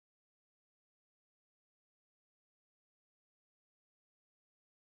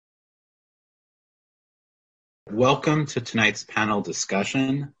Welcome to tonight's panel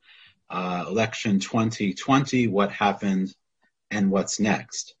discussion, Election 2020, What Happened and What's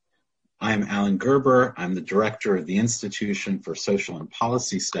Next. I'm Alan Gerber. I'm the Director of the Institution for Social and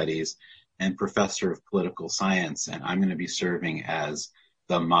Policy Studies and Professor of Political Science, and I'm going to be serving as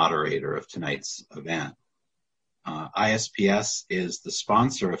the moderator of tonight's event. ISPS is the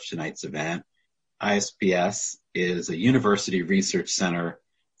sponsor of tonight's event. ISPS is a university research center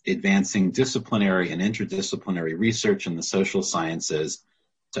advancing disciplinary and interdisciplinary research in the social sciences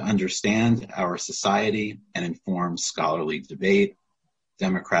to understand our society and inform scholarly debate,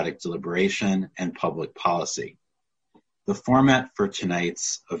 democratic deliberation, and public policy. The format for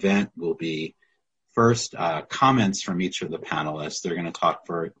tonight's event will be first comments from each of the panelists. They're going to talk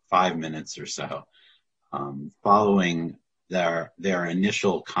for 5 minutes or so. Following their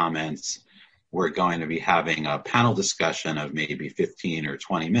initial comments, we're going to be having a panel discussion of maybe 15 or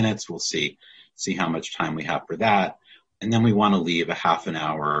 20 minutes. We'll see how much time we have for that. And then we want to leave a half an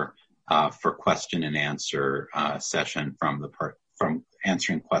hour for question and answer session from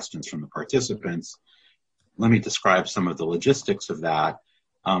answering questions from the participants. Let me describe some of the logistics of that.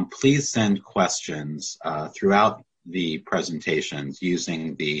 Please send questions throughout the presentations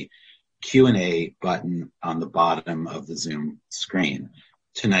using the Q&A button on the bottom of the Zoom screen.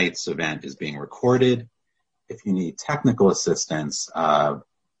 Tonight's event is being recorded. If you need technical assistance,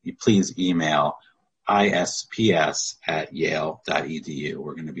 you please email isps@yale.edu.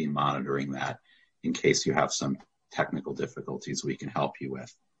 We're going to be monitoring that in case you have some technical difficulties we can help you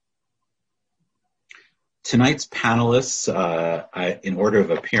with. Tonight's panelists, in order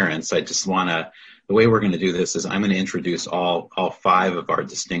of appearance, the way we're going to do this is I'm going to introduce all 5 of our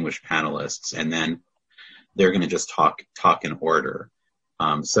distinguished panelists, and then they're going to just talk in order.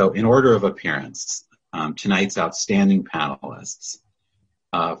 So in order of appearance, tonight's outstanding panelists.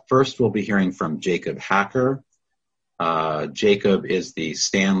 First, we'll be hearing from Jacob Hacker. Jacob is the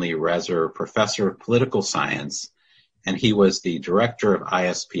Stanley Reser Professor of Political Science, and he was the director of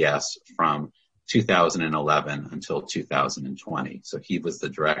ISPS from 2011 until 2020. So he was the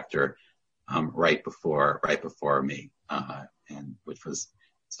director right before me, so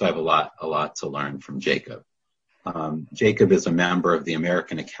I have a lot to learn from Jacob. Jacob is a member of the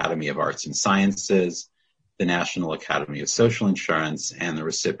American Academy of Arts and Sciences, the National Academy of Social Insurance, and the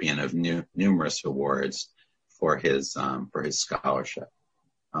recipient of numerous awards for his scholarship.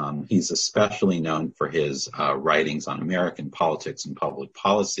 He's especially known for his writings on American politics and public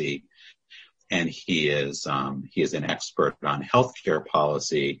policy, and he is an expert on healthcare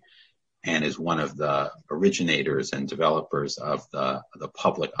policy and is one of the originators and developers of the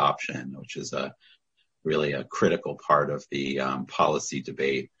public option, which is really a critical part of the policy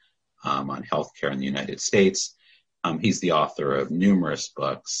debate on healthcare in the United States. He's the author of numerous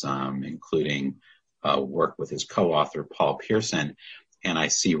books, including work with his co-author, Paul Pearson. And I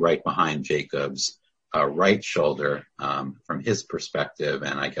see right behind Jacob's right shoulder, from his perspective,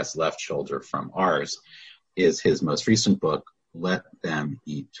 and I guess left shoulder from ours, is his most recent book, Let Them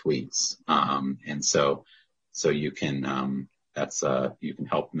Eat Tweets. And so you can you can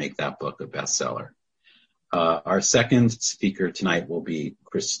help make that book a bestseller. Our second speaker tonight will be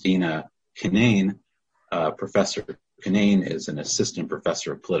Christiana Kinane. Professor Kinane is an assistant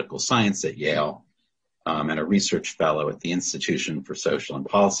professor of political science at Yale and a research fellow at the Institution for Social and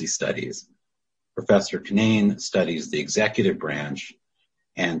Policy Studies. Professor Kinane studies the executive branch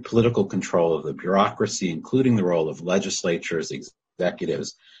and political control of the bureaucracy, including the role of legislatures,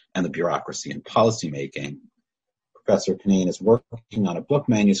 executives, and the bureaucracy in policymaking. Professor Kinane is working on a book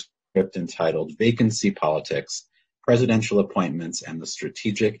manuscript entitled Vacancy Politics, Presidential Appointments and the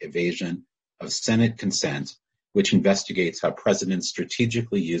Strategic Evasion of Senate Consent, which investigates how presidents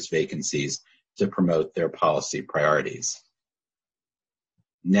strategically use vacancies to promote their policy priorities.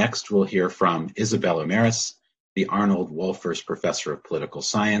 Next, we'll hear from Isabela Mares, the Arnold Wolfers Professor of Political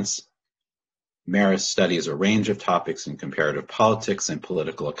Science. Mares studies a range of topics in comparative politics and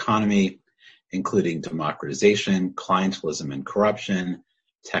political economy, including democratization, clientelism and corruption,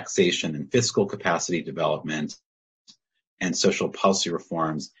 taxation and fiscal capacity development, and social policy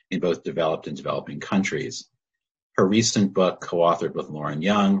reforms in both developed and developing countries. Her recent book, co-authored with Lauren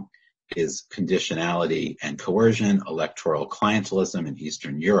Young, is Conditionality and Coercion, Electoral Clientelism in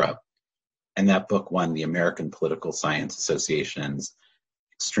Eastern Europe. And that book won the American Political Science Association's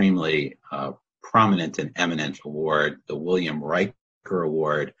extremely prominent and eminent award, the William Riker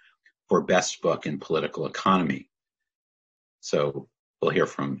Award for Best Book in Political Economy. So we'll hear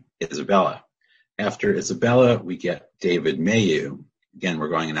from Isabela. After Isabela, we get David Mayhew. Again, we're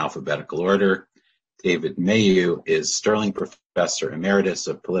going in alphabetical order. David Mayhew is Sterling Professor Emeritus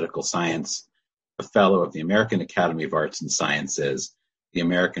of Political Science, a fellow of the American Academy of Arts and Sciences, the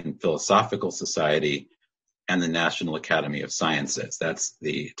American Philosophical Society, and the National Academy of Sciences. That's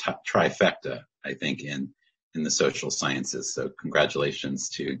the trifecta, I think, in the social sciences. So congratulations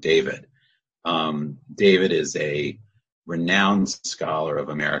to David. David is a renowned scholar of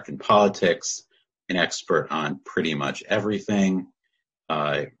American politics, an expert on pretty much everything.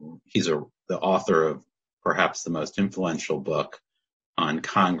 He's the author of perhaps the most influential book on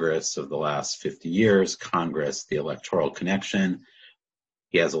Congress of the last 50 years, Congress, the Electoral Connection.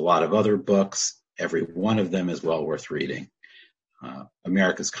 He has a lot of other books. Every one of them is well worth reading.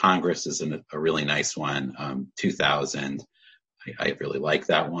 America's Congress is a really nice one, 2000. I really like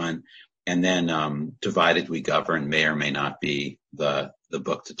that one. And then Divided We Govern may or may not be the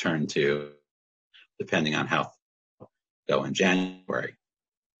book to turn to, depending on how go in January.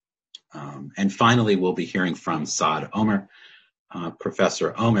 And finally, we'll be hearing from Saad Omer.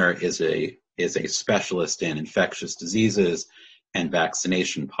 Professor Omer is a specialist in infectious diseases and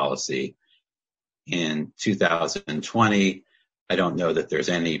vaccination policy. In 2020, I don't know that there's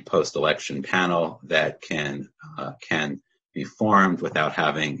any post-election panel that can be formed without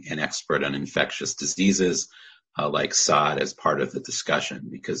having an expert on infectious diseases like Saad as part of the discussion,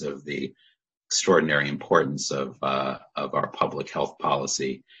 because of the extraordinary importance of our public health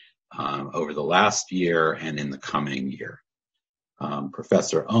policy over the last year and in the coming year.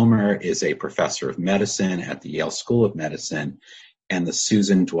 Professor Omer is a professor of medicine at the Yale School of Medicine and the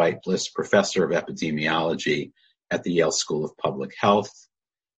Susan Dwight Bliss Professor of Epidemiology at the Yale School of Public Health.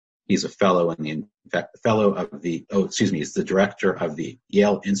 He's a fellow he's the director of the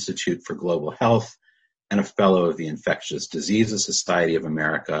Yale Institute for Global Health and a fellow of the Infectious Diseases Society of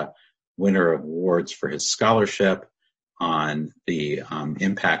America, winner of awards for his scholarship on the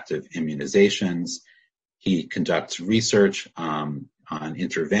impact of immunizations. He conducts research on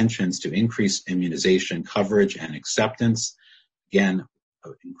interventions to increase immunization coverage and acceptance. Again,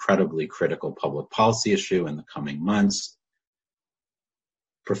 an incredibly critical public policy issue in the coming months.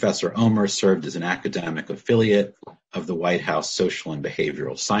 Professor Omer served as an academic affiliate of the White House Social and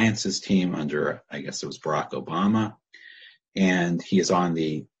Behavioral Sciences team under, I guess it was Barack Obama. And he is on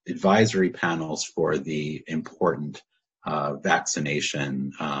the advisory panels for the important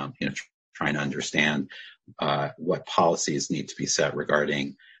vaccination, trying to understand what policies need to be set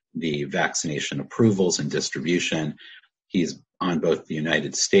regarding the vaccination approvals and distribution. He's on both the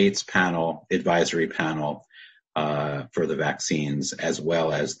United States panel, advisory panel for the vaccines, as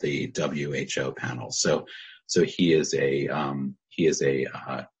well as the WHO panel. So he is a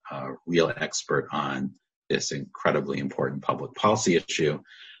real expert on this incredibly important public policy issue.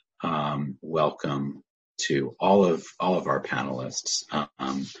 Welcome to all of our panelists.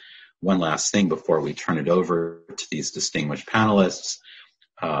 One last thing before we turn it over to these distinguished panelists.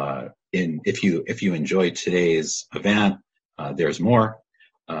 If you enjoyed today's event, there's more.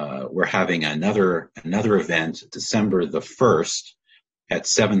 We're having another event December the 1st at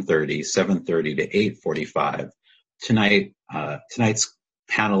 7:30 to 8:45. Tonight's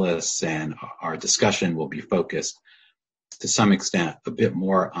panelists and our discussion will be focused to some extent a bit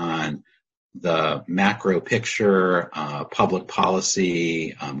more on the macro picture, public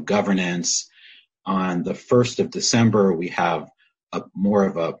policy, governance. On the 1st of December, we have more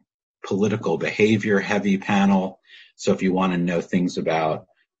of a political behavior heavy panel. So if you want to know things about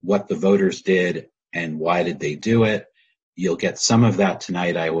what the voters did and why did they do it, you'll get some of that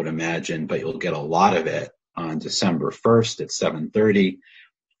tonight, I would imagine, but you'll get a lot of it on December 1st at 7:30.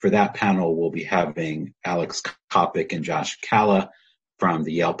 For that panel, we'll be having Alex Kopic and Josh Kalla from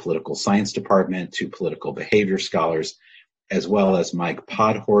the Yale Political Science Department, two political behavior scholars, as well as Mike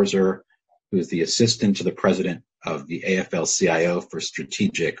Podhorzer, who is the assistant to the president of the AFL-CIO for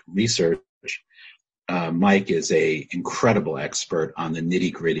strategic research. Mike is an incredible expert on the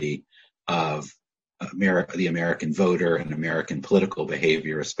nitty-gritty of the American voter and American political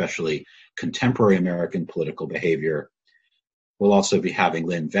behavior, especially contemporary American political behavior. We'll also be having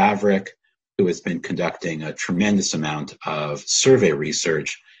Lynn Vavrick, who has been conducting a tremendous amount of survey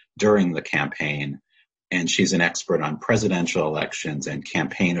research during the campaign, and she's an expert on presidential elections and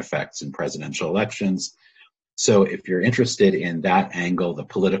campaign effects in presidential elections. So if you're interested in that angle, the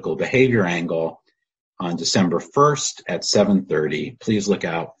political behavior angle, on December 1st at 7:30, please look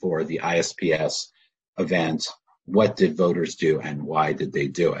out for the ISPS event, What Did Voters Do and Why Did They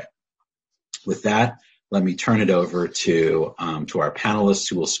Do It? With that, let me turn it over to our panelists,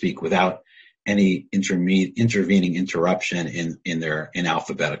 who will speak without any intervening interruption in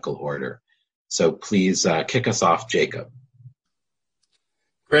alphabetical order. So please kick us off, Jacob.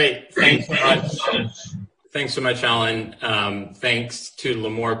 Great. Thanks so much. Thanks so much, Alan. Thanks to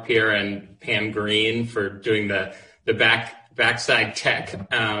Lamore Pierre and Pam Green for doing the backside tech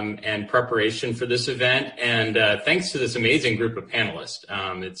and preparation for this event. And thanks to this amazing group of panelists.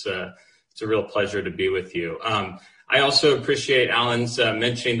 It's a real pleasure to be with you. I also appreciate Alan's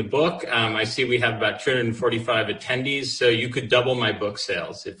mentioning the book. I see we have about 245 attendees, so you could double my book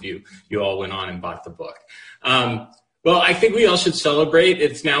sales if you all went on and bought the book. Well, I think we all should celebrate.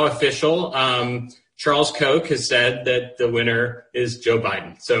 It's now official. Charles Koch has said that the winner is Joe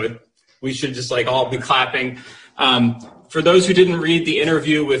Biden. So we should just all be clapping. For those who didn't read the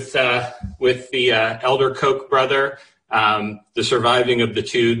interview with the elder Koch brother, the surviving of the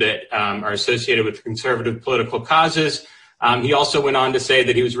two that are associated with conservative political causes, he also went on to say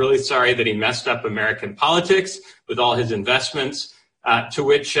that he was really sorry that he messed up American politics with all his investments, to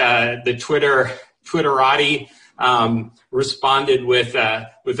which the Twitterati responded with a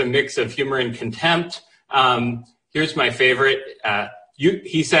mix of humor and contempt. Here's my favorite.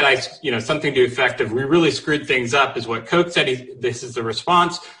 He said, something to the effect of, "We really screwed things up," is what Koch said. This is the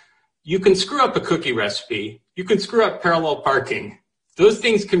response. "You can screw up a cookie recipe. You can screw up parallel parking. Those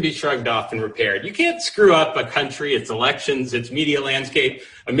things can be shrugged off and repaired. You can't screw up a country, its elections, its media landscape,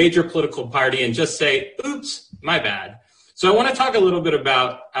 a major political party, and just say, oops, my bad." So I want to talk a little bit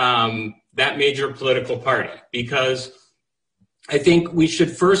about that major political party, because I think we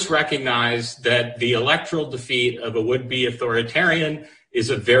should first recognize that the electoral defeat of a would-be authoritarian is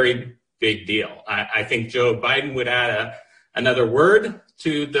a very big deal. I think Joe Biden would add another word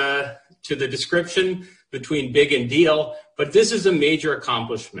to the description between big and deal, but this is a major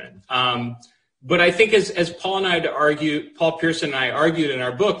accomplishment. But I think as Paul Pierson and I argued in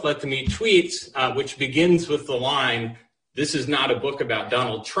our book, Let Them Eat Tweets, which begins with the line, "This is not a book about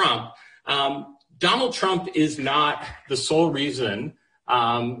Donald Trump." Donald Trump is not the sole reason,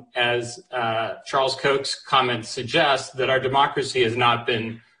 as Charles Koch's comments suggest, that our democracy has not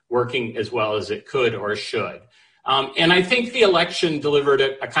been working as well as it could or should. And I think the election delivered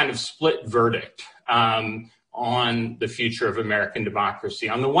a kind of split verdict on the future of American democracy.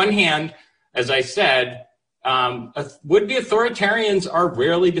 On the one hand, as I said, would-be authoritarians are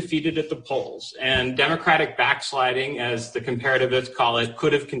rarely defeated at the polls, and democratic backsliding, as the comparativists call it,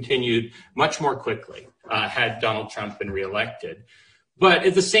 could have continued much more quickly had Donald Trump been reelected. But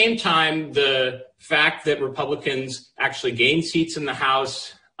at the same time, the fact that Republicans actually gained seats in the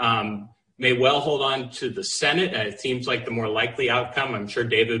House may well hold on to the Senate. It seems like the more likely outcome. I'm sure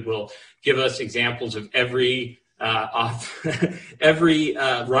David will give us examples of every runoff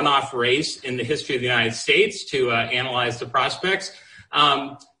race in the history of the United States to analyze the prospects.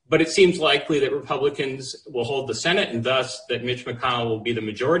 But it seems likely that Republicans will hold the Senate, and thus that Mitch McConnell will be the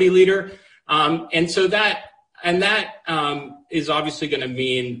majority leader. And so that is obviously going to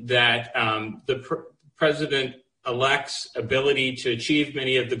mean that the president-elect's ability to achieve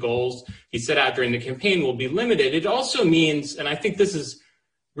many of the goals he set out during the campaign will be limited. It also means, and I think this is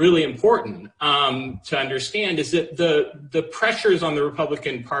really important to understand, is that the pressures on the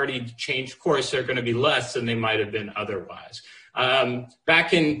Republican Party to change course are going to be less than they might have been otherwise.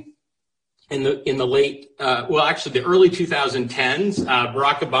 Back in the late, the early 2010s,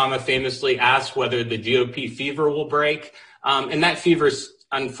 Barack Obama famously asked whether the GOP fever will break, and that fever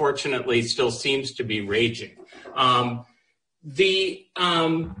unfortunately still seems to be raging.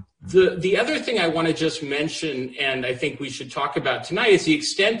 The other thing I want to just mention, and I think we should talk about tonight, is the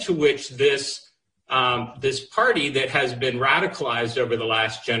extent to which this party that has been radicalized over the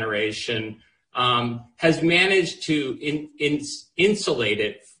last generation has managed to insulate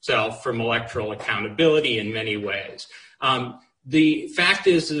itself from electoral accountability in many ways. The fact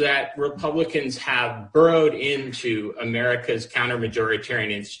is that Republicans have burrowed into America's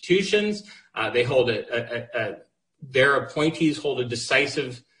counter-majoritarian institutions. They hold their appointees hold a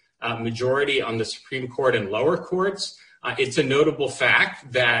decisive majority on the Supreme Court and lower courts. It's a notable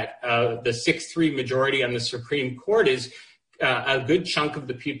fact that the 6-3 majority on the Supreme Court is a good chunk of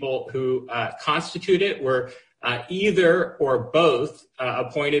the people who constitute it were either or both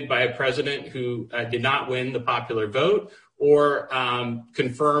appointed by a president who did not win the popular vote, or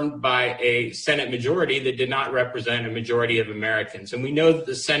confirmed by a Senate majority that did not represent a majority of Americans. And we know that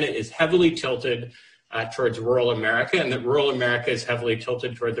the Senate is heavily tilted towards rural America, and that rural America is heavily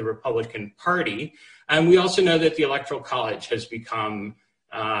tilted toward the Republican Party. And we also know that the Electoral College has become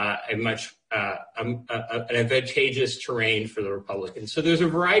an advantageous terrain for the Republicans. So there's a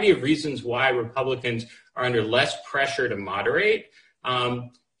variety of reasons why Republicans are under less pressure to moderate,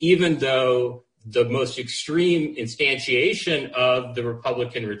 even though the most extreme instantiation of the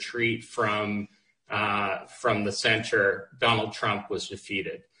Republican retreat from the center, Donald Trump, was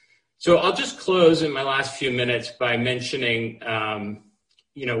defeated. So I'll just close in my last few minutes by mentioning,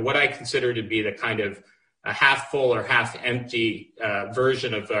 what I consider to be the kind of a half full or half empty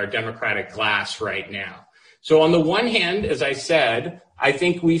version of our democratic glass right now. So on the one hand, as I said, I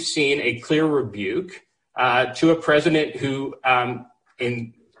think we've seen a clear rebuke to a president who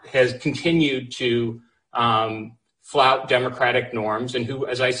has continued to flout democratic norms and who,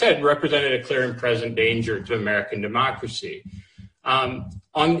 as I said, represented a clear and present danger to American democracy.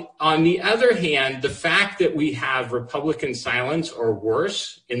 On the other hand, the fact that we have Republican silence or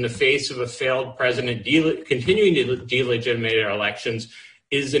worse in the face of a failed president continuing to delegitimate our elections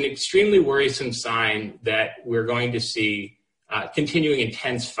is an extremely worrisome sign that we're going to see continuing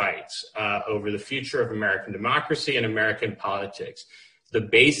intense fights over the future of American democracy and American politics. The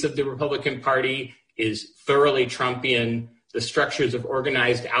base of the Republican Party is thoroughly Trumpian. The structures of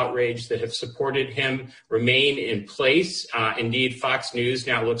organized outrage that have supported him remain in place. Indeed, Fox News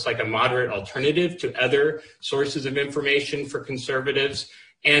now looks like a moderate alternative to other sources of information for conservatives.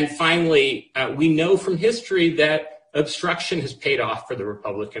 And finally, we know from history that obstruction has paid off for the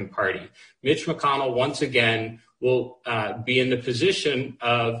Republican Party. Mitch McConnell, once again, will be in the position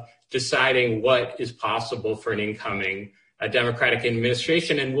of deciding what is possible for an incoming Democratic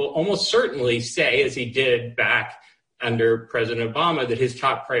administration, and will almost certainly say, as he did back under President Obama, that his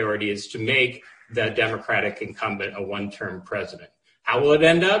top priority is to make the Democratic incumbent a one-term president. How will it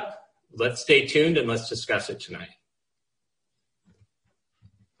end up? Let's stay tuned and let's discuss it tonight.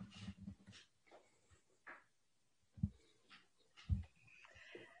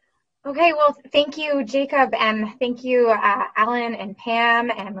 Okay, well, thank you, Jacob, and thank you, Alan and Pam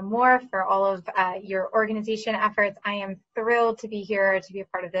and Lamore, for all of your organization efforts. I am thrilled to be here to be a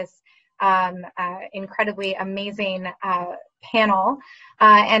part of this incredibly amazing panel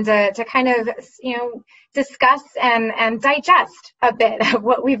and to kind of, discuss and digest a bit of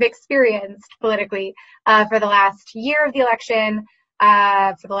what we've experienced politically for the last year of the election,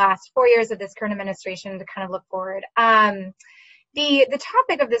 for the last 4 years of this current administration, to kind of look forward. The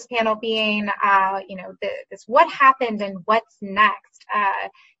topic of this panel being, this what happened and what's next.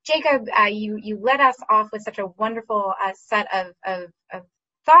 Jacob, you led us off with such a wonderful set of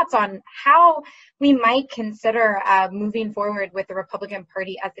thoughts on how we might consider moving forward with the Republican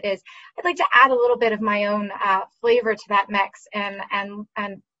Party as it is. I'd like to add a little bit of my own flavor to that mix and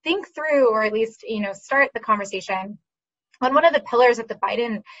think through, or at least start the conversation on one of the pillars that the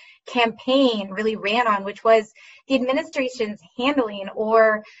Biden campaign really ran on, which was the administration's handling,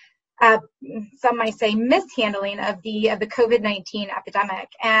 or some might say mishandling, of the COVID-19 epidemic.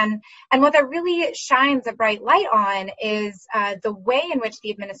 And what that really shines a bright light on is the way in which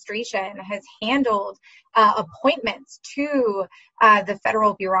the administration has handled appointments to the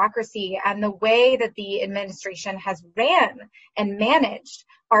federal bureaucracy, and the way that the administration has ran and managed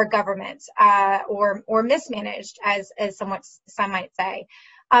our government, or mismanaged, as some might say.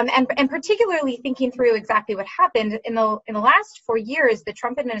 And particularly thinking through exactly what happened in the last 4 years, the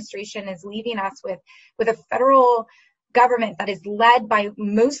Trump administration is leaving us with a federal government that is led by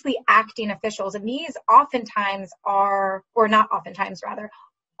mostly acting officials, and these oftentimes are, or not oftentimes rather,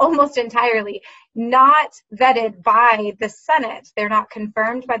 almost entirely not vetted by the Senate. They're not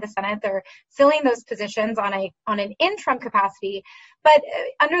confirmed by the Senate. They're filling those positions on an interim capacity. But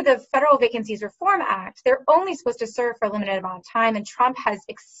under the Federal Vacancies Reform Act, they're only supposed to serve for a limited amount of time. And Trump has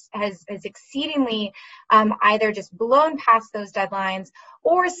exceedingly either just blown past those deadlines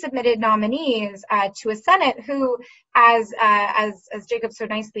or submitted nominees to a Senate who, as Jacob so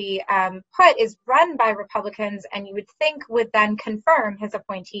nicely put, is run by Republicans, and you would think would then confirm his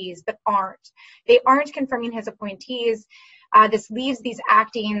appointees, but aren't. They aren't confirming his appointees. This leaves these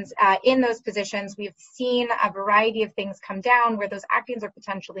actings in those positions. We've seen a variety of things come down where those actings are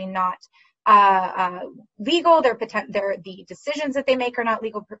potentially not legal. The decisions that they make are not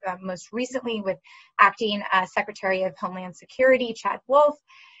legal. Most recently with acting Secretary of Homeland Security, Chad Wolf.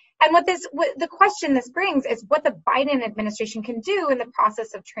 And what the question this brings is what the Biden administration can do in the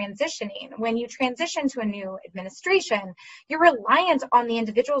process of transitioning. When you transition to a new administration, you're reliant on the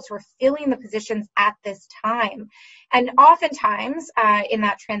individuals who are filling the positions at this time. And oftentimes in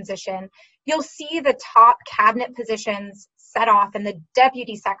that transition, you'll see the top cabinet positions set off and the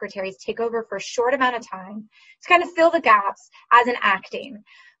deputy secretaries take over for a short amount of time to kind of fill the gaps as an acting.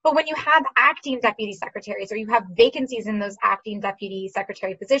 But when you have acting deputy secretaries, or you have vacancies in those acting deputy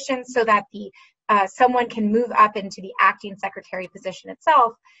secretary positions so that someone can move up into the acting secretary position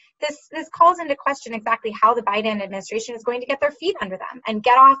itself, this calls into question exactly how the Biden administration is going to get their feet under them and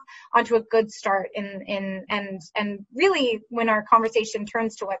get off onto a good start. And really, when our conversation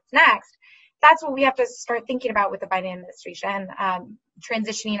turns to what's next, that's what we have to start thinking about with the Biden administration.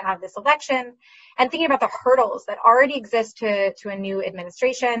 transitioning out of this election and thinking about the hurdles that already exist to a new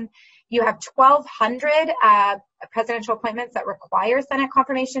administration. You have 1,200 presidential appointments that require Senate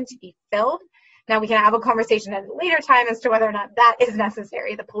confirmation to be filled. Now, we can have a conversation at a later time as to whether or not that is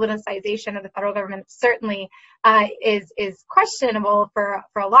necessary. The politicization of the federal government certainly is questionable for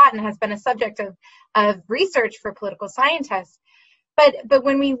a lot and has been a subject of research for political scientists. But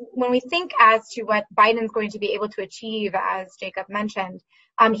when we think as to what Biden's going to be able to achieve, as Jacob mentioned,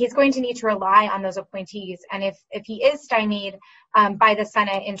 he's going to need to rely on those appointees. And if he is stymied by the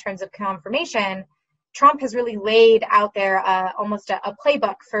Senate in terms of confirmation, Trump has really laid out there almost a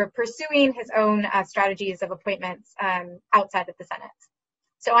playbook for pursuing his own strategies of appointments outside of the Senate.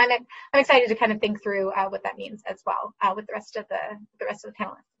 So I'm excited to kind of think through what that means as well with the rest of the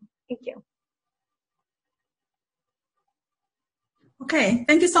panelists. Thank you. Okay,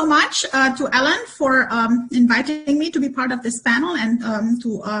 thank you so much to Alan for inviting me to be part of this panel, and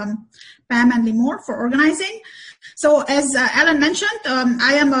to Pam and Limor for organizing. So as Alan mentioned,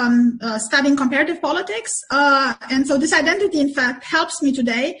 I am studying comparative politics, and so this identity, in fact, helps me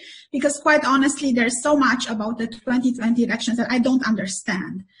today because, quite honestly, there's so much about the 2020 elections that I don't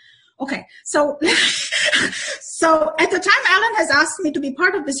understand. Okay, so so at the time Alan has asked me to be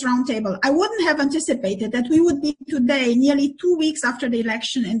part of this roundtable, I wouldn't have anticipated that we would be today, nearly 2 weeks after the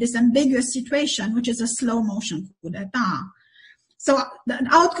election, in this ambiguous situation, which is a slow motion coup d'etat. So the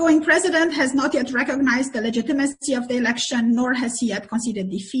outgoing president has not yet recognized the legitimacy of the election, nor has he yet conceded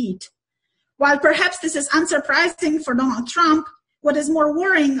defeat. While perhaps this is unsurprising for Donald Trump, what is more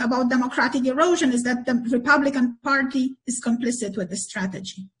worrying about democratic erosion is that the Republican Party is complicit with this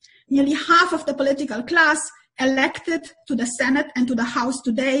strategy. Nearly half of the political class elected to the Senate and to the House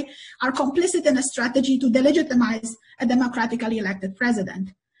today are complicit in a strategy to delegitimize a democratically elected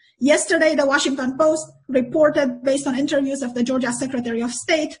president. Yesterday, the Washington Post reported, based on interviews of the Georgia Secretary of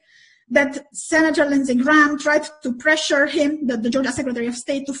State, that Senator Lindsey Graham tried to pressure him, the Georgia Secretary of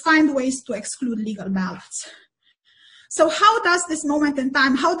State, to find ways to exclude legal ballots. So how does this moment in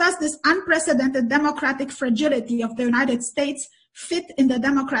time, how does this unprecedented democratic fragility of the United States fit in the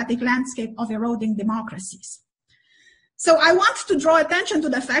democratic landscape of eroding democracies? So I want to draw attention to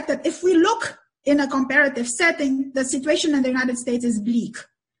the fact that if we look in a comparative setting, the situation in the United States is bleak.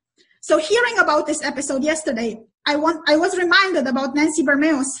 So hearing about this episode yesterday, I was reminded about Nancy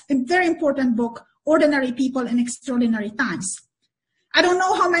Bermeo's very important book, Ordinary People in Extraordinary Times. I don't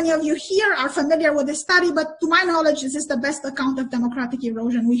know how many of you here are familiar with this study, but to my knowledge, this is the best account of democratic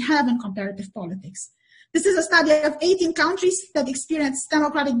erosion we have in comparative politics. This is a study of 18 countries that experienced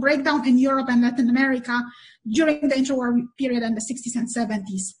democratic breakdown in Europe and Latin America during the interwar period in the 60s and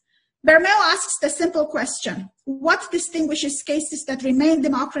 70s. Bermeo asks the simple question: what distinguishes cases that remain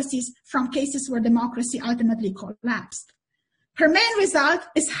democracies from cases where democracy ultimately collapsed? Her main result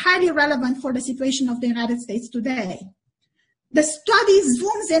is highly relevant for the situation of the United States today. The study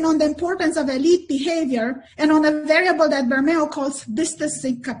zooms in on the importance of elite behavior and on a variable that Bermeo calls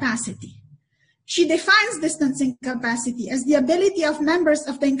distancing capacity. She defines distancing capacity as the ability of members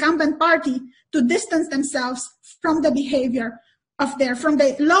of the incumbent party to distance themselves from the behavior from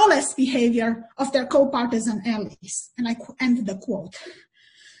the lawless behavior of their co-partisan allies. And I end the quote.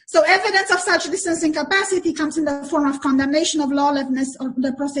 So evidence of such distancing capacity comes in the form of condemnation of lawlessness or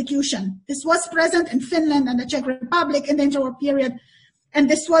the prosecution. This was present in Finland and the Czech Republic in the interwar period, and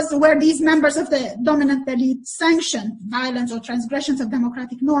this was where these members of the dominant elite sanctioned violence or transgressions of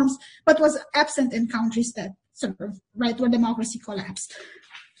democratic norms, but was absent in countries that sort of right where democracy collapsed.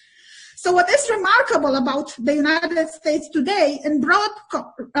 So what is remarkable about the United States today, in broad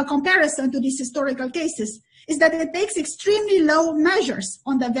comparison to these historical cases, is that it takes extremely low measures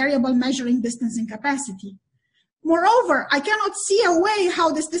on the variable measuring distancing capacity. Moreover, I cannot see a way how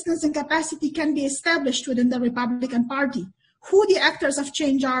this distancing capacity can be established within the Republican Party, who the actors of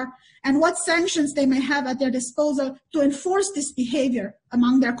change are, and what sanctions they may have at their disposal to enforce this behavior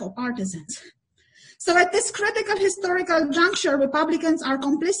among their co-partisans. So at this critical historical juncture, Republicans are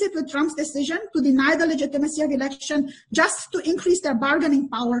complicit with Trump's decision to deny the legitimacy of election just to increase their bargaining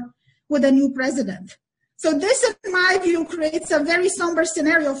power with a new president. So this, in my view, creates a very somber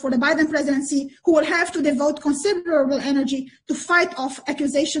scenario for the Biden presidency, who will have to devote considerable energy to fight off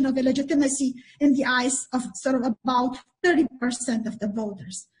accusation of illegitimacy in the eyes of sort of about 30% of the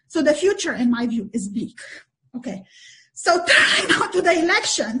voters. So the future, in my view, is bleak. Okay. So turning now to the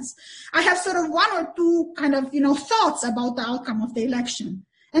elections, I have sort of one or two kind of, thoughts about the outcome of the election,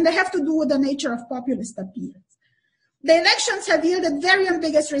 and they have to do with the nature of populist appeals. The elections have yielded very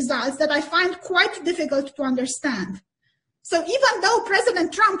ambiguous results that I find quite difficult to understand. So even though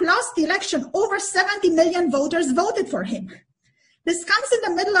President Trump lost the election, over 70 million voters voted for him. This comes in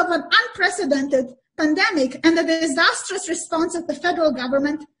the middle of an unprecedented pandemic and the disastrous response of the federal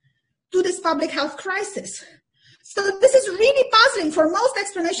government to this public health crisis. So this is really puzzling for most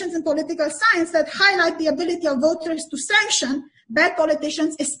explanations in political science that highlight the ability of voters to sanction bad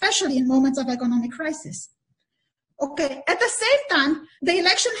politicians, especially in moments of economic crisis. Okay, at the same time, the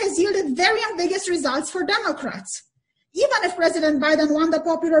election has yielded very ambiguous results for Democrats. Even if President Biden won the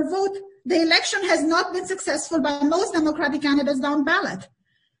popular vote, the election has not been successful by most Democratic candidates down ballot.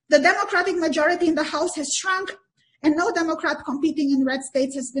 The Democratic majority in the House has shrunk, and no Democrat competing in red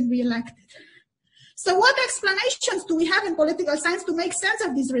states has been reelected. So what explanations do we have in political science to make sense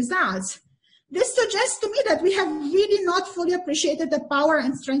of these results? This suggests to me that we have really not fully appreciated the power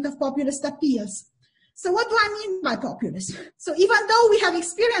and strength of populist appeals. So what do I mean by populist? So even though we have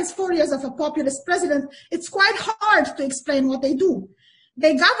experienced 4 years of a populist president, it's quite hard to explain what they do.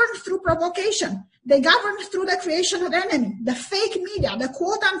 They govern through provocation. They govern through the creation of enemy, the fake media, the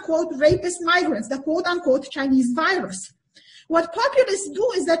quote-unquote rapist migrants, the quote-unquote Chinese virus. What populists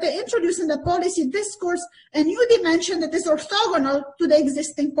do is that they introduce in the policy discourse a new dimension that is orthogonal to the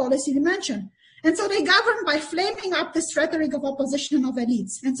existing policy dimension. And so they govern by flaming up this rhetoric of opposition of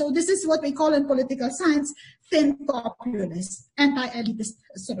elites. And so this is what we call in political science thin populists, anti-elitist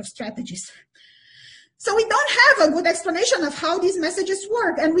sort of strategies. So we don't have a good explanation of how these messages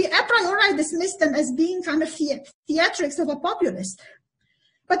work, and we a priori dismiss them as being kind of theatrics of a populist.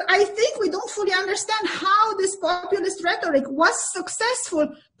 But I think we don't fully understand how this populist rhetoric was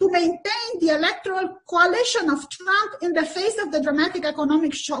successful to maintain the electoral coalition of Trump in the face of the dramatic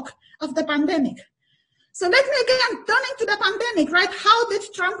economic shock of the pandemic. So let me again, turning to the pandemic, right? How did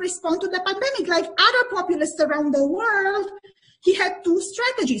Trump respond to the pandemic? Like other populists around the world, he had two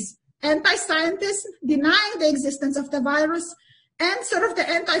strategies: anti-scientists denying the existence of the virus, and sort of the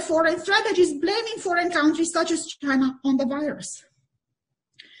anti-foreign strategies blaming foreign countries such as China on the virus.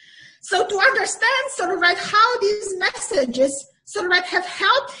 So to understand sort of right how these messages sort of right have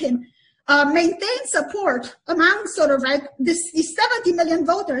helped him maintain support among sort of right these 70 million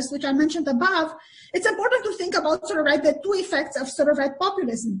voters, which I mentioned above, it's important to think about sort of right the two effects of sort of right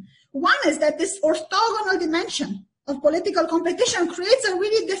populism. One is that this orthogonal dimension of political competition creates a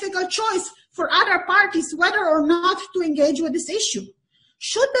really difficult choice for other parties whether or not to engage with this issue.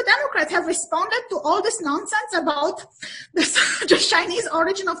 Should the Democrats have responded to all this nonsense about the Chinese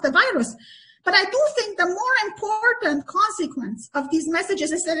origin of the virus? But I do think the more important consequence of these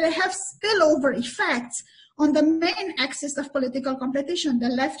messages is that they have spillover effects on the main axis of political competition, the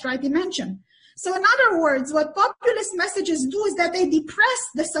left-right dimension. So in other words, what populist messages do is that they depress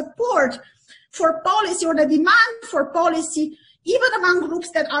the support for policy or the demand for policy, even among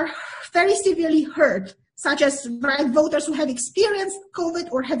groups that are very severely hurt, such as right voters who have experienced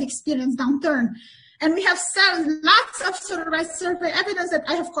COVID or have experienced downturn. And we have lots of sort of right survey evidence that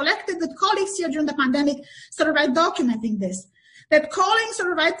I have collected with colleagues here during the pandemic, sort of right documenting this. That calling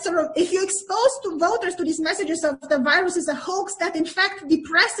sort of right, if you expose to voters to these messages of the virus is a hoax, that in fact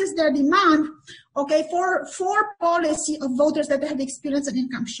depresses their demand, okay, for policy of voters that have experienced an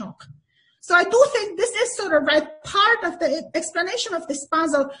income shock. So I do think this is sort of right part of the explanation of this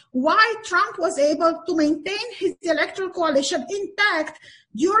puzzle, why Trump was able to maintain his electoral coalition intact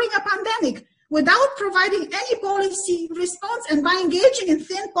during a pandemic without providing any policy response and by engaging in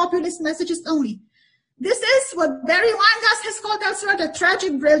thin populist messages only. This is what Barry Weingas has called elsewhere the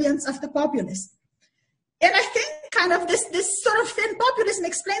tragic brilliance of the populist. And I think kind of this sort of thin populism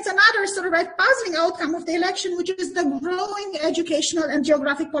explains another sort of right puzzling outcome of the election, which is the growing educational and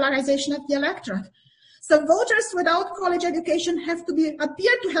geographic polarization of the electorate. So voters without college education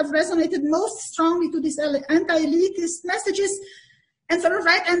appear to have resonated most strongly to these anti-elitist messages, and sort of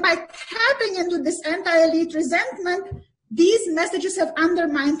right, and by tapping into this anti-elite resentment, these messages have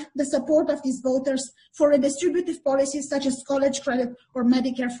undermined the support of these voters for redistributive policies such as college credit or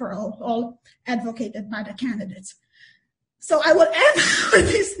Medicare for all advocated by the candidates. So I will end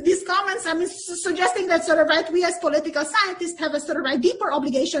with these comments. I'm suggesting that sort of right, we as political scientists have a sort of right deeper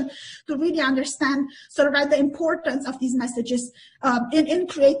obligation to really understand sort of right the importance of these messages in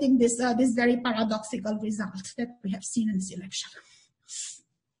creating this very paradoxical result that we have seen in this election.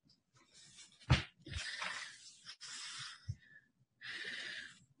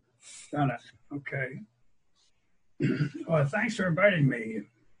 Got it. Okay. Well, thanks for inviting me,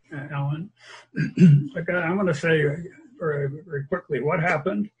 Alan. I want to say very, very quickly what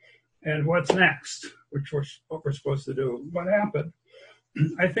happened and what's next, which what we're supposed to do. What happened?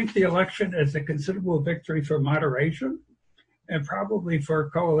 I think the election is a considerable victory for moderation and probably for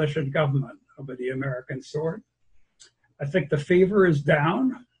coalition government of the American sort. I think the fever is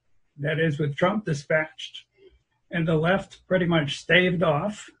down. That is, with Trump dispatched and the left pretty much staved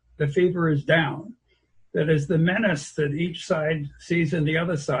off, the fever is down. That is, the menace that each side sees in the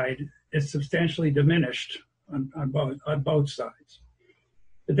other side is substantially diminished on both sides.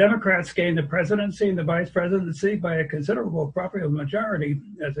 The Democrats gained the presidency and the vice presidency by a considerable popular majority,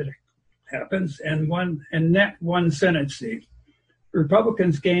 as it happens, and net one Senate seat.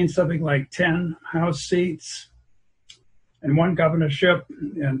 Republicans gained something like 10 House seats and one governorship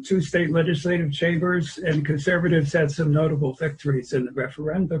and 2 state legislative chambers, and conservatives had some notable victories in the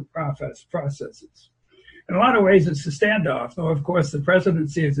referendum processes. In a lot of ways, it's a standoff, though, of course, the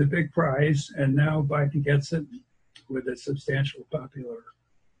presidency is a big prize, and now Biden gets it with a substantial popular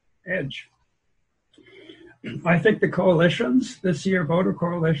edge. I think the coalitions this year, voter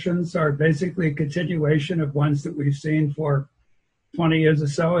coalitions, are basically a continuation of ones that we've seen for 20 years or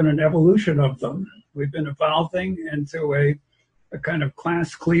so, and an evolution of them. We've been evolving into a kind of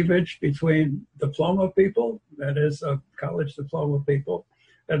class cleavage between diploma people, that is, college diploma people,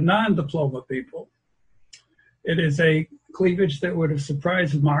 and non-diploma people. It is a cleavage that would have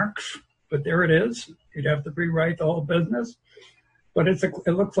surprised Marx, but there it is. You'd have to rewrite the whole business. But it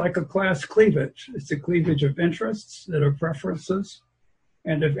looks like a class cleavage. It's a cleavage of interests, that are preferences,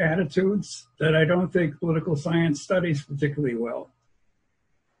 and of attitudes that I don't think political science studies particularly well.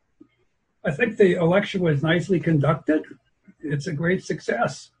 I think the election was nicely conducted. It's a great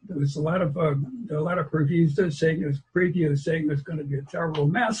success. There was a lot of previews saying it was going to be a terrible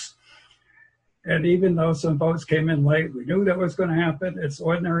mess. And even though some votes came in late, we knew that was going to happen. It's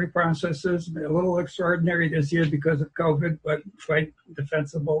ordinary processes, a little extraordinary this year because of COVID, but quite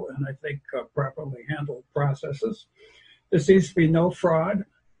defensible and I think properly handled processes. There seems to be no fraud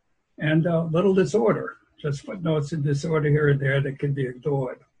and little disorder, just footnotes of disorder here and there that can be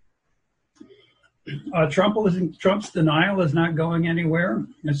ignored. Trump's denial is not going anywhere.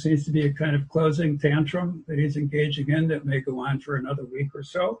 There seems to be a kind of closing tantrum that he's engaging in that may go on for another week or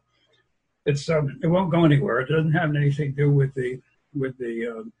so. It won't go anywhere. It doesn't have anything to do with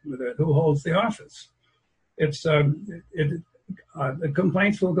who holds the office. The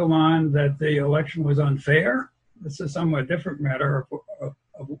complaints will go on that the election was unfair. It's a somewhat different matter of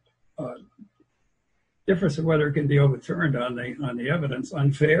difference of whether it can be overturned on the evidence.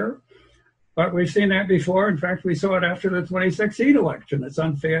 Unfair, but we've seen that before. In fact, we saw it after the 2016 election. It's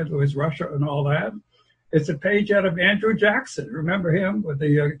unfair. There was Russia and all that. It's a page out of Andrew Jackson. Remember him with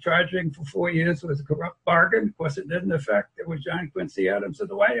the charging for 4 years was a corrupt bargain? Of course, it didn't affect. It was John Quincy Adams at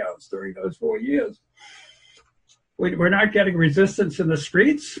the White House during those 4 years. We're not getting resistance in the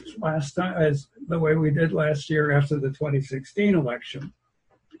streets last time, as the way we did last year after the 2016 election.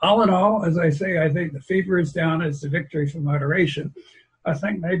 All in all, as I say, I think the fever is down. It's a victory for moderation. I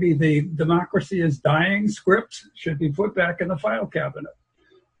think maybe the democracy is dying script should be put back in the file cabinet.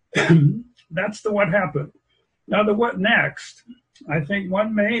 That's what happened. Now, the what next? I think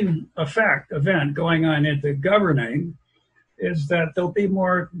one main event going on into governing is that there'll be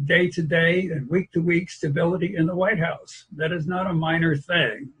more day-to-day and week-to-week stability in the White House. That is not a minor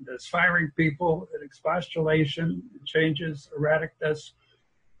thing. There's firing people, expostulation, changes, erraticness.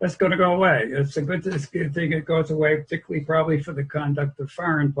 That's going to go away. It's a good thing it goes away, particularly probably for the conduct of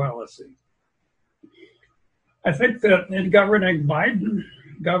foreign policy. I think that in governing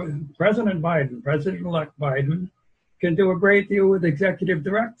President-elect Biden can do a great deal with executive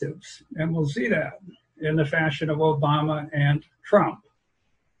directives, and we'll see that in the fashion of Obama and Trump.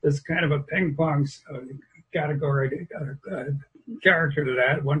 There's kind of a ping-pong category, character to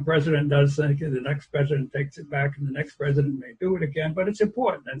that. One president does something, the next president takes it back, and the next president may do it again, but it's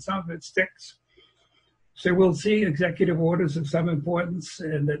important, and some of it sticks. So we'll see executive orders of some importance,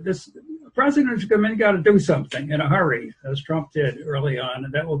 and that this president's got to do something in a hurry, as Trump did early on,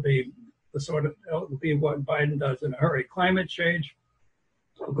 and that will be what Biden does in a hurry. Climate change,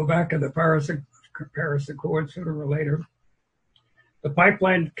 we'll go back to the Paris Accord sooner or later. The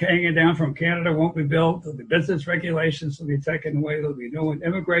pipeline hanging down from Canada won't be built. The business regulations will be taken away. There'll be no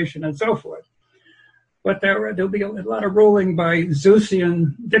immigration and so forth. But there'll be a lot of ruling by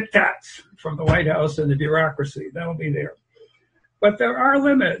Zeusian diktats from the White House and the bureaucracy. That'll be there. But there are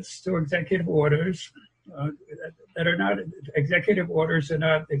limits to executive orders that are not executive orders, and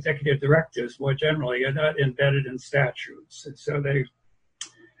not executive directives. More generally, are not embedded in statutes, and so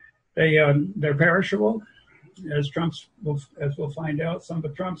they're perishable, as we'll find out. Some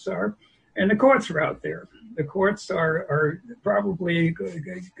of Trump's are, and the courts are out there. The courts are probably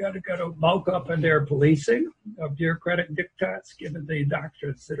got to bulk up in their policing of bureaucratic diktats, given the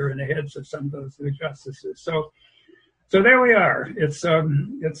doctrines that are in the heads of some of those new justices. So there we are.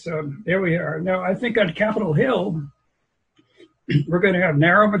 There we are. Now, I think on Capitol Hill, we're going to have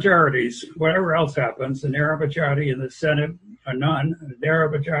narrow majorities, whatever else happens, a narrow majority in the Senate or none, a narrow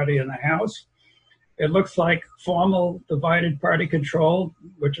majority in the House. It looks like formal divided party control,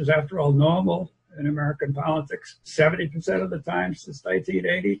 which is, after all, normal in American politics 70% of the time since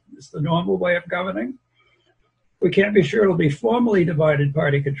 1980. It's the normal way of governing. We can't be sure it'll be formally divided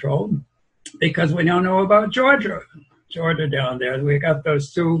party control because we don't know about Georgia. Georgia down there, we got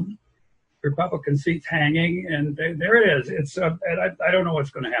those two Republican seats hanging, and there it is. It's and I don't know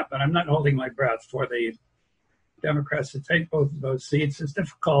what's going to happen. I'm not holding my breath for the Democrats to take both of those seats. It's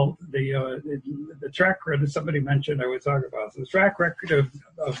difficult. The track record, as somebody mentioned, I would talk about the track record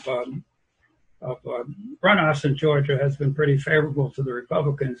of runoffs in Georgia has been pretty favorable to the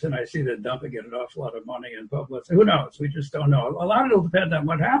Republicans, and I see they're dumping an awful lot of money in publicity. Who knows? We just don't know. A lot of it will depend on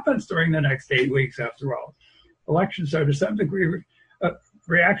what happens during the next 8 weeks, after all. Elections are to some degree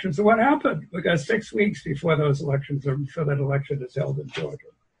reactions to what happened. We got 6 weeks before those elections, or before that election is held in Georgia.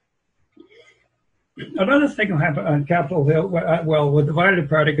 Another thing will happen on Capitol Hill, well, with divided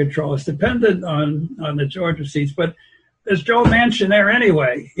party control, it's dependent on the Georgia seats, but there's Joe Manchin there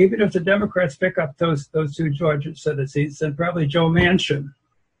anyway. Even if the Democrats pick up those two Georgia Senate seats, then probably Joe Manchin,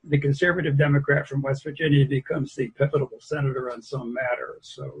 the conservative Democrat from West Virginia, becomes the pivotal senator on some matter.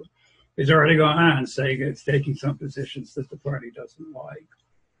 So he's already gone on saying it's taking some positions that the party doesn't like.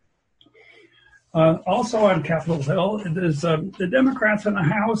 Also on Capitol Hill, the Democrats in the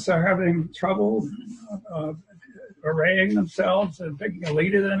House are having trouble arraying themselves and picking a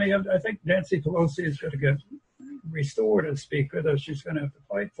leader. I think Nancy Pelosi is going to get restored as Speaker, though she's going to have to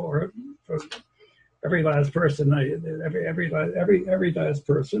fight for it for every last person. Every last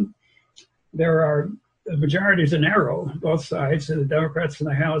person. The majorities are narrow, both sides. So the Democrats in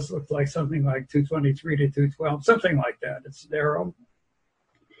the House look like something like 223 to 212, something like that. It's narrow.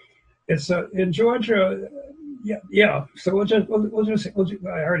 It's in Georgia, yeah. So we'll just.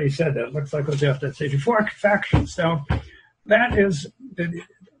 I already said that. It looks like we'll have to say 4 factions. Now, that is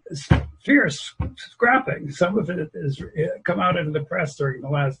fierce scrapping. Some of it has come out into the press during the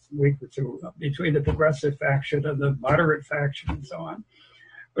last week or two between the progressive faction and the moderate faction and so on,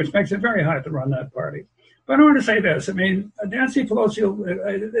 which makes it very hard to run that party. But I want to say this. I mean, Nancy Pelosi,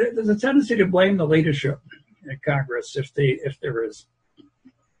 there's a tendency to blame the leadership in Congress if there is,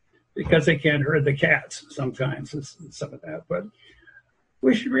 because they can't herd the cats sometimes, some of that. But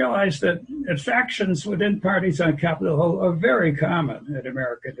we should realize that factions within parties on Capitol Hill are very common in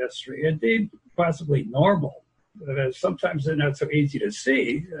American history, indeed possibly normal. But sometimes they're not so easy to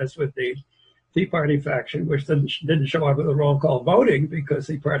see, as with the Tea Party faction, which didn't show up at the roll call voting because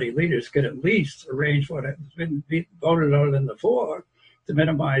the party leaders could at least arrange what had been voted on in the floor to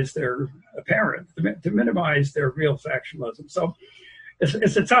minimize their to minimize their real factionalism. So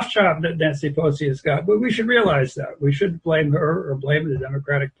it's a tough job that Nancy Pelosi has got, but we should realize that. We shouldn't blame her or blame the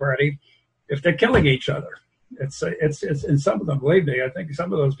Democratic Party if they're killing each other. It's and some of them, believe me, I think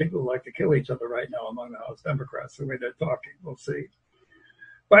some of those people like to kill each other right now among the House Democrats, the way they're talking. We'll see.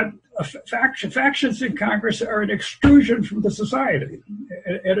 But factions in Congress are an extrusion from the society,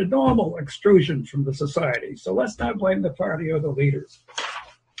 and a normal extrusion from the society. So let's not blame the party or the leaders.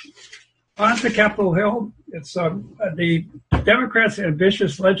 On to Capitol Hill, it's the Democrats'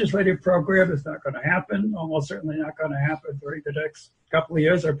 ambitious legislative program is not going to happen, almost certainly not going to happen during the next couple of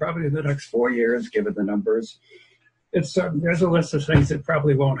years, or probably the next 4 years, given the numbers. There's a list of things that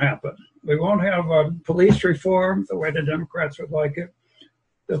probably won't happen. We won't have police reform the way the Democrats would like it.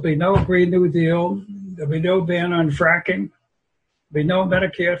 There'll be no Green New Deal. There'll be no ban on fracking. There'll be no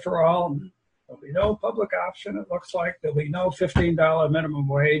Medicare for all. There'll be no public option, it looks like. There'll be no $15 minimum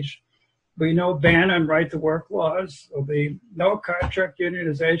wage. There'll be no ban on right-to-work laws. There'll be no contract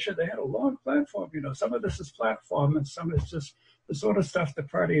unionization. They had a long platform. Some of this is platform, and some is just the sort of stuff the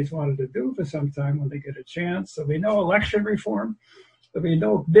parties wanted to do for some time when they get a chance. There'll be no election reform. There'll be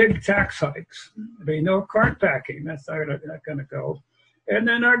no big tax hikes. There'll be no cart packing. That's not going to go. And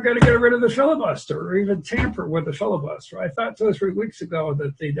they're not going to get rid of the filibuster or even tamper with the filibuster. I thought 2 or 3 weeks ago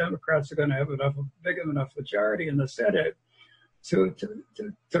that the Democrats are going to have a big enough majority in the Senate to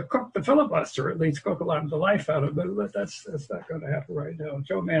cook the filibuster, at least cook a lot of the life out of it. But that's not going to happen right now.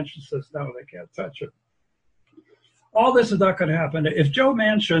 Joe Manchin says no, they can't touch it. All this is not going to happen. If Joe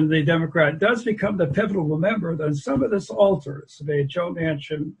Manchin, the Democrat, does become the pivotal member, then some of this alters. Joe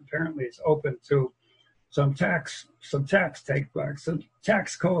Manchin apparently is open to some tax takebacks, some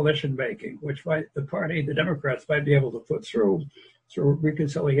tax coalition making, which the Democrats might be able to put through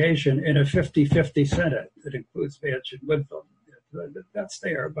reconciliation in a 50-50 Senate that includes Manchin with them. That's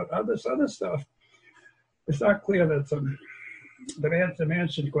there, but this other stuff, it's not clear that the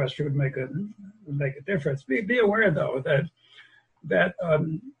Manchin question would make a difference. Be aware, though, that that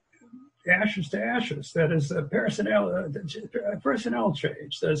ashes to ashes. That is personnel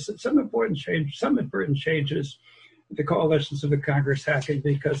change. There's some important changes. The coalitions of the Congress hacking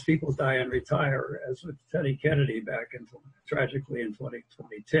because people die and retire, as with Teddy Kennedy tragically in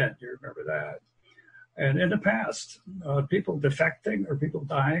 2010. You remember that? And in the past, people defecting or people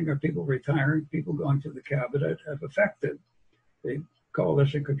dying or people retiring, people going to the cabinet have affected the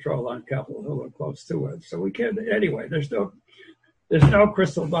coalition control on Capitol Hill or close to it. So we can't, anyway, there's no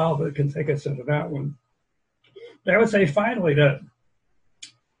crystal ball that can take us into that one. I would say finally that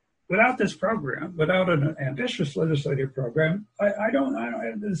without this program, without an ambitious legislative program, I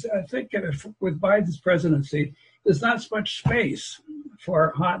think with Biden's presidency, there's not much space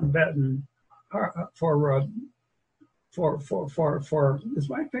for hot and betting. Is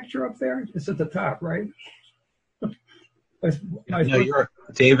my picture up there? It's at the top, right?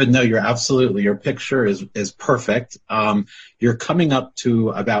 David. No, you're absolutely. Your picture is perfect. You're coming up to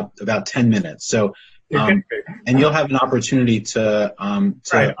about 10 minutes, so and you'll have an opportunity to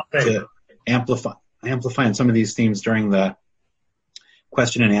amplify on some of these themes during the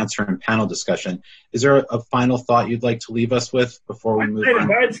question and answer and panel discussion. Is there a final thought you'd like to leave us with before we move on?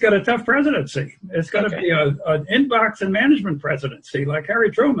 Biden's got a tough presidency. It's got to be an inbox and management presidency, like Harry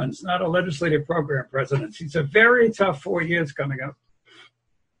Truman's, not a legislative program presidency. It's a very tough 4 years coming up.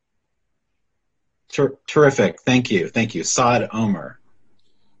 Terrific. Thank you. Saad Omer.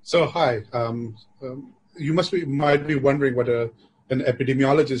 So, hi. You might be wondering what an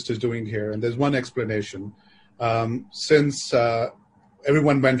epidemiologist is doing here, and there's one explanation. Since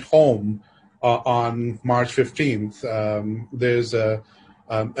everyone went home on March 15th, there's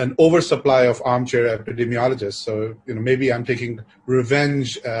an oversupply of armchair epidemiologists. So, maybe I'm taking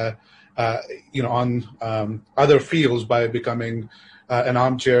revenge, on other fields by becoming an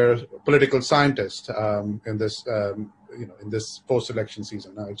armchair political scientist in this post-election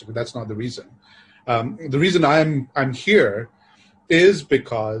season. Actually, that's not the reason. The reason I'm here is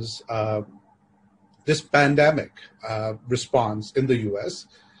because this pandemic response in the U.S.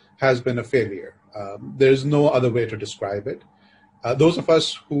 has been a failure. There's no other way to describe it. Those of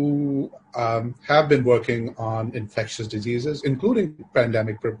us who have been working on infectious diseases, including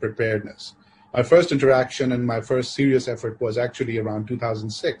pandemic preparedness, my first interaction and my first serious effort was actually around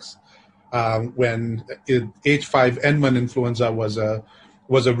 2006, when H5N1 influenza was a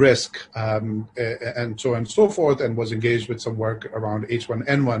risk, and so on and so forth, and was engaged with some work around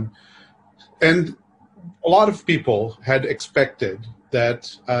H1N1. And a lot of people had expected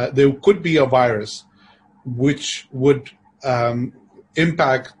that there could be a virus which would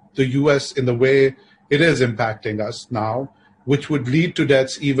impact the U.S. in the way it is impacting us now, which would lead to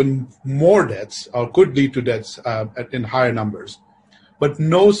deaths, even more deaths, or could lead to deaths in higher numbers. But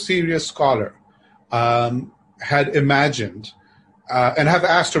no serious scholar had imagined, and have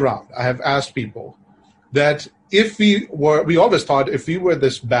asked around, I have asked people, that if we always thought if we were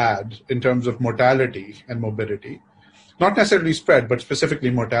this bad in terms of mortality and morbidity, not necessarily spread, but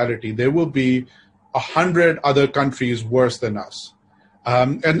specifically mortality, there will be 100 other countries worse than us.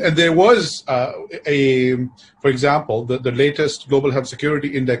 And there was for example, the latest Global Health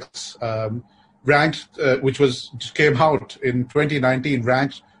Security Index ranked, which came out in 2019,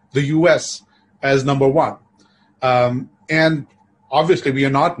 ranked the U.S. as number one. And obviously, we are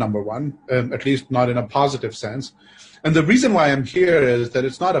not number one, at least not in a positive sense. And the reason why I'm here is that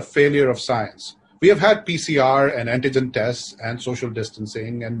it's not a failure of science. We have had PCR and antigen tests and social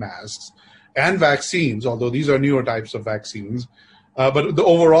distancing and masks and vaccines, although these are newer types of vaccines, but the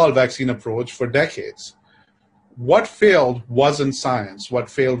overall vaccine approach for decades. What failed wasn't science. What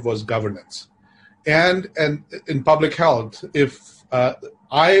failed was governance. And in public health, if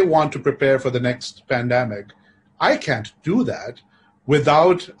I want to prepare for the next pandemic, I can't do that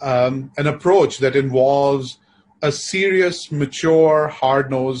without an approach that involves a serious, mature,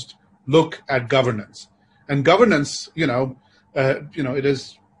 hard-nosed look at governance. And governance, it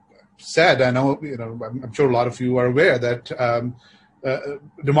is said, I know, I'm sure a lot of you are aware that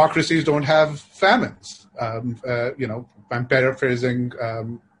democracies don't have famines. I'm paraphrasing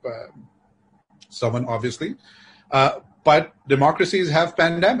someone, obviously, but democracies have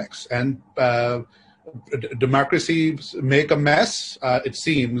pandemics, and democracies make a mess, it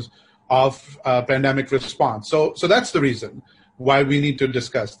seems, of pandemic response. So that's the reason why we need to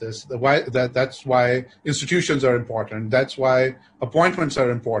discuss this. That's why institutions are important. That's why appointments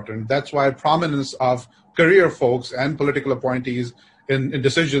are important. That's why prominence of career folks and political appointees in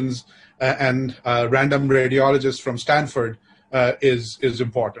decisions and random radiologists from Stanford is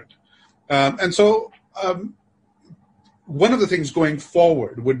important. And so one of the things going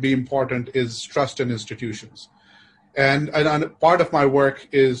forward would be important is trust in institutions. And part of my work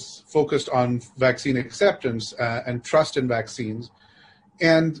is focused on vaccine acceptance and trust in vaccines.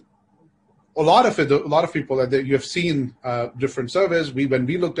 And a lot of people that you have seen different surveys. When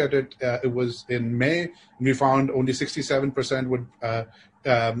we looked at it, it was in May, and we found only 67% would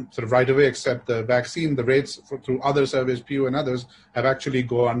sort of right away accept the vaccine. The rates through other surveys, Pew and others, have actually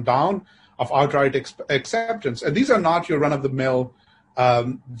gone down of outright acceptance. And these are not your run-of-the-mill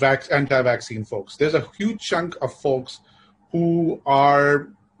anti-vaccine folks. There's a huge chunk of folks who were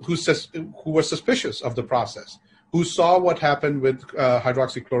suspicious of the process, who saw what happened with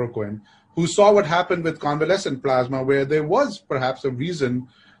hydroxychloroquine, who saw what happened with convalescent plasma, where there was perhaps a reason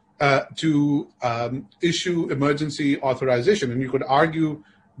to issue emergency authorization. And you could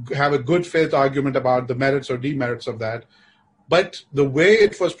have a good faith argument about the merits or demerits of that. But the way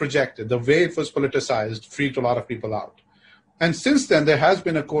it was projected, the way it was politicized, freaked a lot of people out. And since then, there has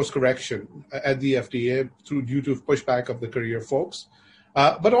been a course correction at the FDA due to pushback of the career folks,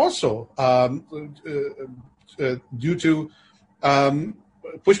 but also due to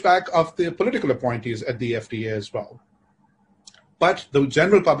pushback of the political appointees at the FDA as well. But the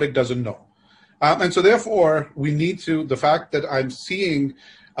general public doesn't know. And so therefore, the fact that I'm seeing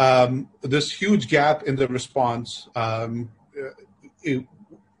this huge gap in the response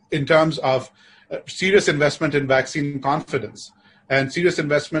in terms of serious investment in vaccine confidence and serious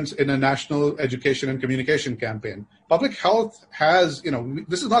investments in a national education and communication campaign. Public health has,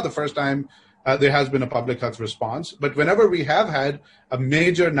 this is not the first time there has been a public health response, but whenever we have had a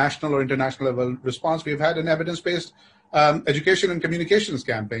major national or international level response, we've had an evidence-based education and communications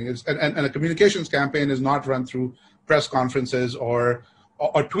campaign. And a communications campaign is not run through press conferences or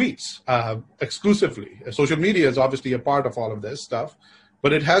tweets exclusively. Social media is obviously a part of all of this stuff,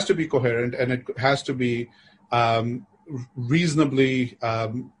 but it has to be coherent and it has to be reasonably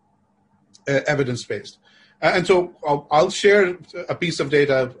evidence-based. And so I'll share a piece of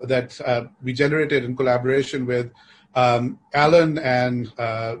data that we generated in collaboration with Alan and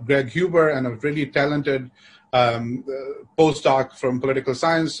Greg Huber and a really talented postdoc from political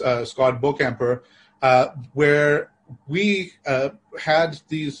science, Scott Bocamper, where we had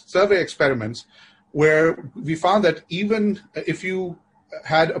these survey experiments where we found that even if you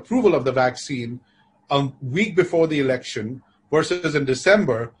had approval of the vaccine a week before the election versus in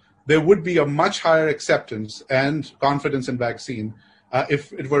December, there would be a much higher acceptance and confidence in vaccine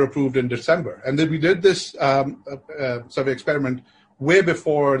if it were approved in December. And then we did this survey experiment way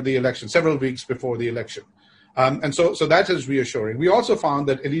before the election, several weeks before the election. And so that is reassuring. We also found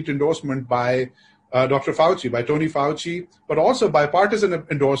that elite endorsement by Dr. Fauci, by Tony Fauci, but also bipartisan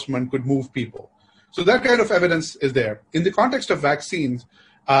endorsement could move people. So that kind of evidence is there. In the context of vaccines,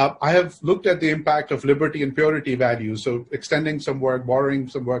 I have looked at the impact of liberty and purity values, so extending some work, borrowing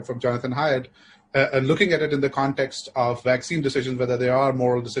some work from Jonathan Hyatt, and looking at it in the context of vaccine decisions, whether they are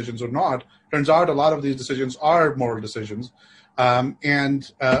moral decisions or not. Turns out a lot of these decisions are moral decisions.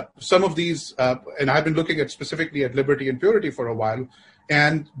 And some of these, and I've been looking at specifically at liberty and purity for a while,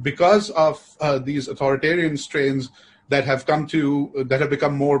 and because of these authoritarian strains that have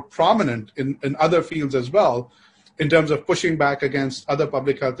become more prominent in other fields as well, in terms of pushing back against other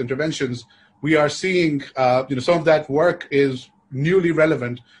public health interventions, we are seeing some of that work is newly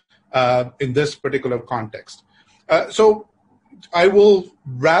relevant in this particular context. So I will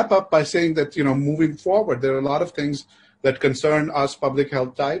wrap up by saying that moving forward, there are a lot of things that concern us public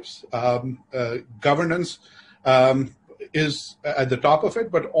health types. Governance is at the top of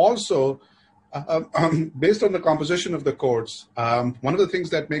it, but also based on the composition of the courts, one of the things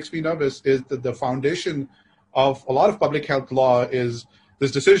that makes me nervous is that the foundation of a lot of public health law is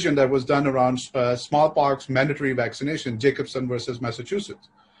this decision that was done around smallpox mandatory vaccination, Jacobson versus Massachusetts.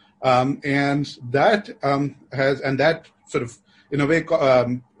 And that that sort of, in a way,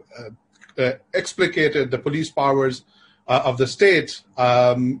 explicated the police powers of the state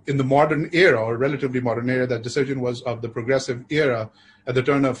in the modern era, or relatively modern era. That decision was of the progressive era at the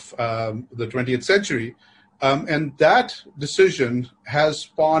turn of the 20th century. And that decision has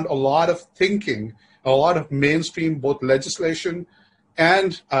spawned a lot of thinking, a lot of mainstream, both legislation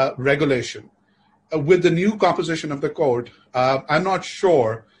and regulation. With the new composition of the court, I'm not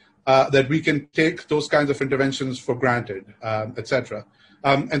sure that we can take those kinds of interventions for granted, et cetera.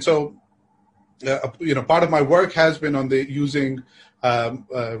 And so, part of my work has been on using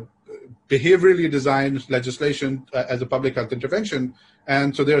behaviorally designed legislation as a public health intervention.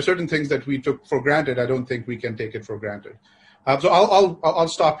 And so there are certain things that we took for granted. I don't think we can take it for granted. So I'll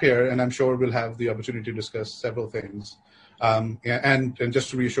stop here, and I'm sure we'll have the opportunity to discuss several things. And just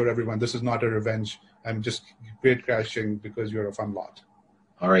to reassure everyone, this is not a revenge. I'm just grade crashing because you're a fun lot.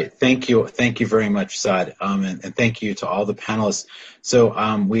 All right, thank you very much, Saad, and thank you to all the panelists.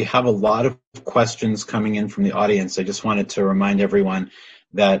 So we have a lot of questions coming in from the audience. I just wanted to remind everyone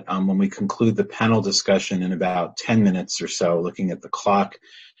that when we conclude the panel discussion in about 10 minutes or so, looking at the clock,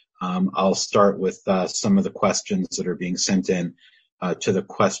 I'll start with some of the questions that are being sent in to the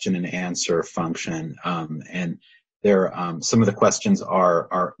question and answer function. And there, some of the questions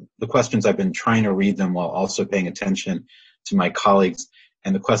are the questions I've been trying to read them while also paying attention to my colleagues.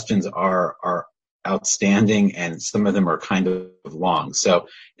 And the questions are outstanding, and some of them are kind of long. So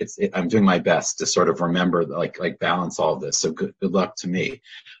I'm doing my best to sort of remember, like balance all of this. So good luck to me.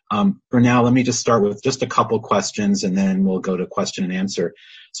 For now, let me just start with just a couple questions, and then we'll go to question and answer.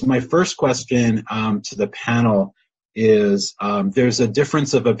 So my first question to the panel is, there's a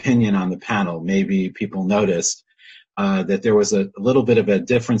difference of opinion on the panel. Maybe people noticed that there was a little bit of a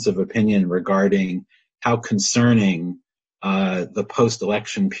difference of opinion regarding how concerning the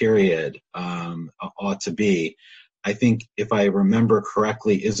post-election period ought to be. I think if I remember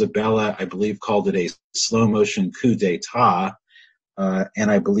correctly, Isabela, I believe, called it a slow-motion coup d'etat, and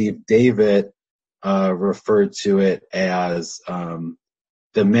I believe David referred to it as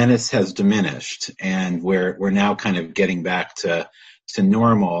the menace has diminished, and we're now kind of getting back to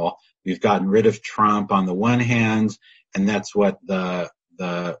normal. We've gotten rid of Trump on the one hand, and that's what the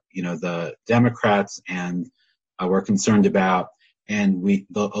Democrats and we're concerned about, and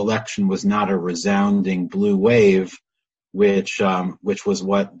the election was not a resounding blue wave, which was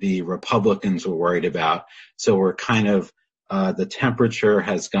what the Republicans were worried about. So we're kind of the temperature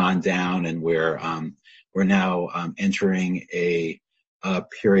has gone down, and we're now entering a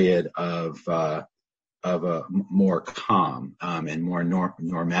period of a more calm and more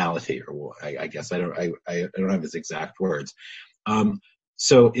normality, or I guess I don't have his exact words.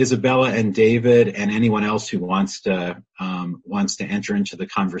 So Isabela and David and anyone else who wants to enter into the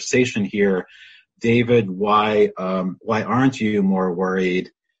conversation here, David, why aren't you more worried?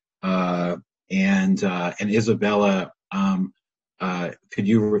 And Isabela, could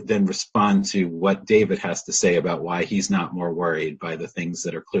you then respond to what David has to say about why he's not more worried by the things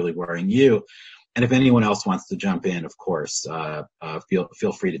that are clearly worrying you? And if anyone else wants to jump in, of course,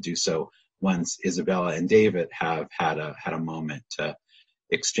 feel free to do so once Isabela and David have had a moment to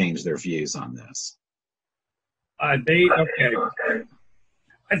exchange their views on this. Okay.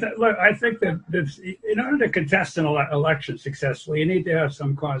 I think that in order to contest an election successfully, you need to have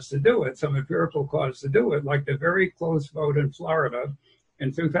some cause to do it, some empirical cause to do it, like the very close vote in Florida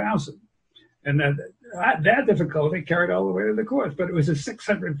in 2000. And that difficulty carried all the way to the courts, but it was a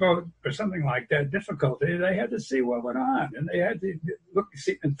 600 vote or something like that difficulty. They had to see what went on, and they had to look,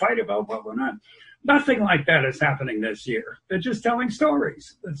 see, and fight about what went on. Nothing like that is happening this year. They're just telling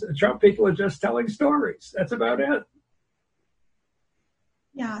stories. The Trump people are just telling stories. That's about it.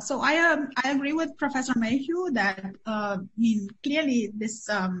 Yeah, so I agree with Professor Mayhew that clearly this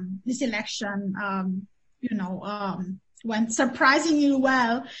election went surprisingly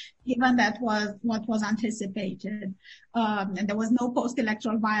well, given that was what was anticipated, and there was no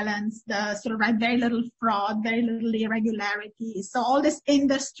post-electoral violence. Very little fraud, very little irregularity. So all this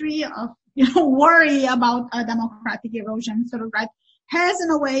industry of worry about democratic erosion has in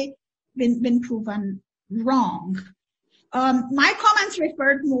a way been proven wrong. My comments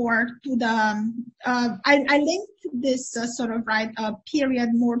referred more to the, I linked this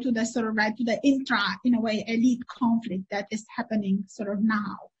period more to the to the elite conflict that is happening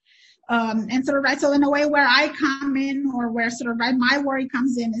now. So in a way where I come in, or where my worry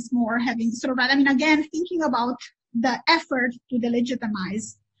comes in, is more having again, thinking about the effort to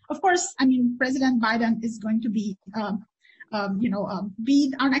delegitimize. Of course, President Biden is going to be,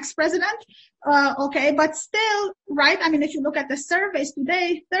 be our next president. But still, if you look at the surveys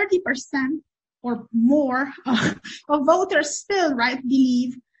today, 30% or more of voters still,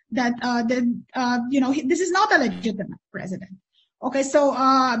 believe that, this is not a legitimate president. Okay, so,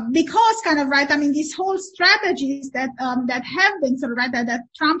 because these whole strategies that have been that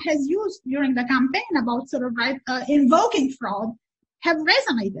Trump has used during the campaign about invoking fraud have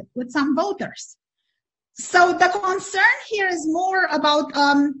resonated with some voters. So the concern here is more about,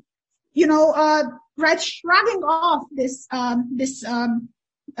 shrugging off this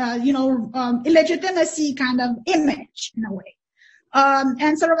illegitimacy kind of image in a way. And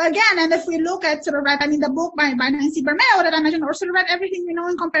if we look at the book by Nancy Bermeo that I mentioned, or everything we know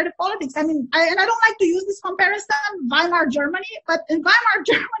in comparative politics. I don't like to use this comparison, Weimar Germany, but in Weimar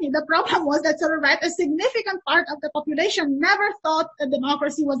Germany, the problem was that a significant part of the population never thought that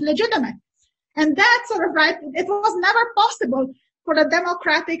democracy was legitimate. And that it was never possible for the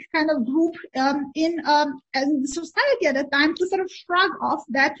democratic kind of group in society at the time to sort of shrug off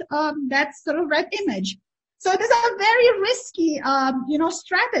that sort of red image. So it is a very risky,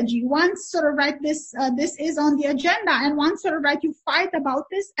 strategy. Once sort of this is on the agenda, and once sort of you fight about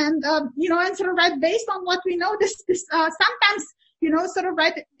this, and and sort of based on what we know, this sometimes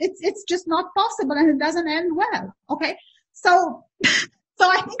it's just not possible, and it doesn't end well. Okay, so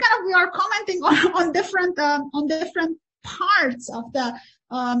I think kind of we are commenting on different parts of the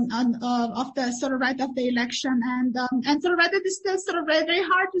sort of of the election, and sort of it is still sort of very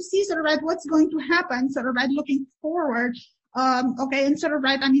hard to see sort of what's going to happen sort of looking forward. And sort of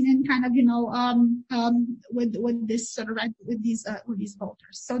in kind of with this sort of with these voters.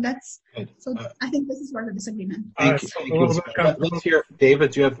 So that's I think this is where the disagreement. Thank you. Let's hear,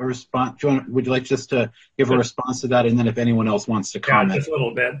 David. Do you have a response? Would you like just to give a response to that, and then if anyone else wants to comment, just a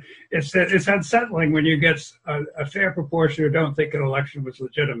little bit. It's unsettling when you get a fair proportion who don't think an election was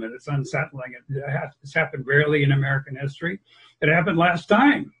legitimate. It's unsettling. It's happened rarely in American history. It happened last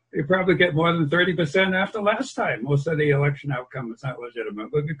time. You probably get more than 30% after last time. Most of the election outcome is not legitimate,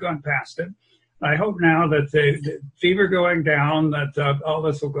 but we've gone past it. I hope now that the fever going down, that all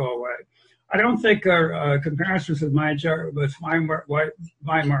this will go away. I don't think our comparisons with Weimar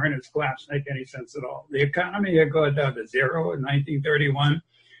and its collapse make any sense at all. The economy had gone down to zero in 1931.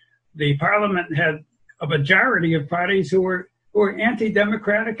 The parliament had a majority of parties who were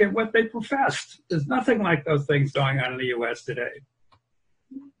anti-democratic in what they professed. There's nothing like those things going on in the U.S. today.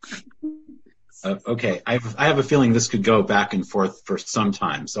 Okay, I have a feeling this could go back and forth for some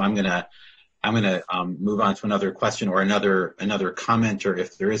time, so I'm gonna move on to another question or another commenter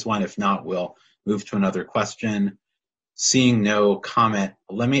if there is one. If not, we'll move to another question. Seeing no comment,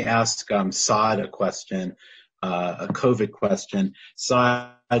 let me ask Saad a question, a COVID question.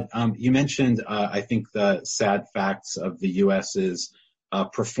 Saad, you mentioned I think the sad facts of the U.S.'s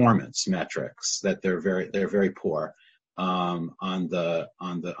performance metrics, that they're very poor. On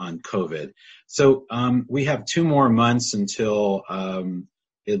COVID. So we have 2 more months until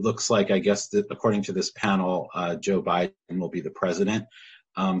it looks like, I guess, that according to this panel, Joe Biden will be the president.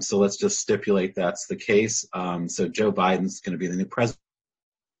 So let's just stipulate that's the case. So Joe Biden's going to be the new president.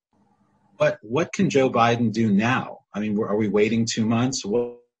 But what can Joe Biden do now? I mean, are we waiting 2 months?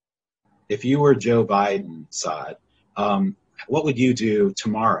 If you were Joe Biden, Saad, what would you do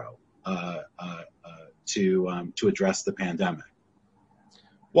tomorrow? To address the pandemic?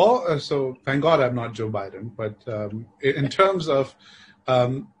 Well, so thank God I'm not Joe Biden, but in terms of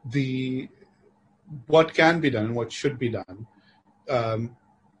what can be done and what should be done,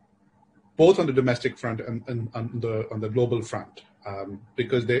 both on the domestic front and on the global front,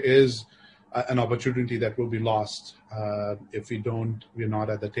 because there is an opportunity that will be lost if we're not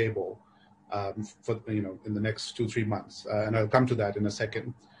at the table for in the next 2-3 months, and I'll come to that in a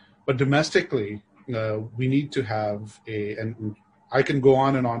second. But domestically, we need to have and I can go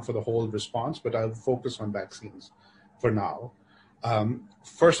on and on for the whole response, but I'll focus on vaccines for now.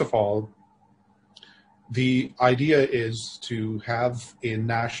 First of all, the idea is to have a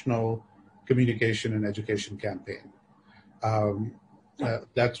national communication and education campaign.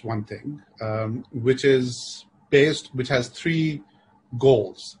 That's one thing, which has 3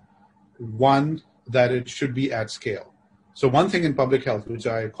 goals. One, that it should be at scale. So one thing in public health, which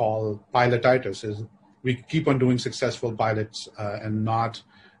I call pilotitis, is we keep on doing successful pilots and not,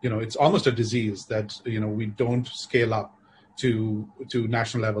 it's almost a disease that, we don't scale up to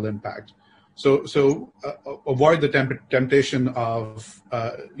national level impact. So avoid the temptation of,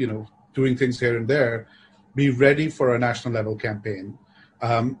 doing things here and there. Be ready for a national level campaign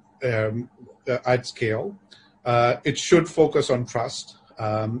at scale. It should focus on trust.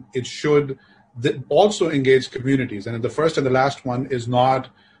 It should also engage communities. And the first and the last one is not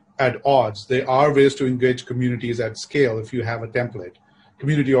at odds. There are ways to engage communities at scale if you have a template.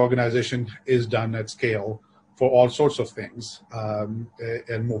 Community organization is done at scale for all sorts of things.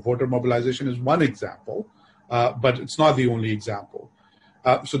 And voter mobilization is one example, but it's not the only example.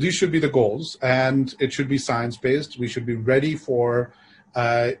 So these should be the goals, and it should be science-based. We should be ready for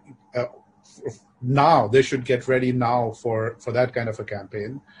now. They should get ready now for that kind of a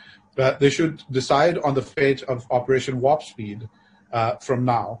campaign. They should decide on the fate of Operation Warp Speed from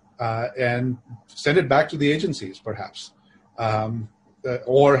now and send it back to the agencies, perhaps,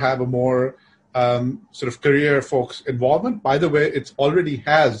 or have a more sort of career folks involvement. By the way, it already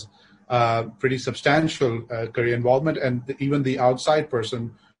has pretty substantial career involvement, and even the outside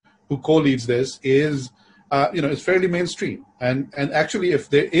person who co-leads this is, is fairly mainstream. And actually, if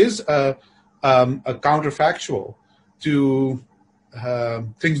there is a counterfactual to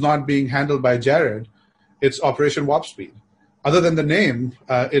things not being handled by Jared, it's Operation Warp Speed. other than the name,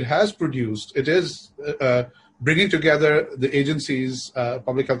 it is bringing together the agencies,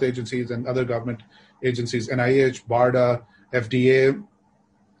 public health agencies and other government agencies, NIH, BARDA, FDA,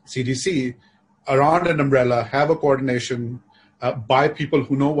 CDC, around an umbrella, have a coordination by people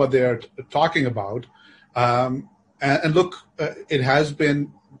who know what they're talking about. And look, it has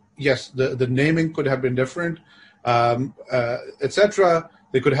been, yes, the naming could have been different, etc.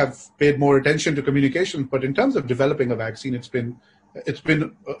 They could have paid more attention to communication, but in terms of developing a vaccine, it's been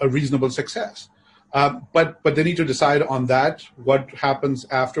a reasonable success. But they need to decide on that, what happens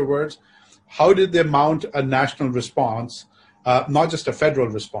afterwards. How did they mount a national response, not just a federal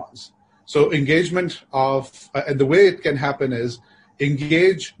response? So engagement and the way it can happen is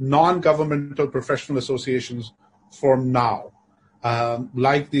engage non-governmental professional associations from now,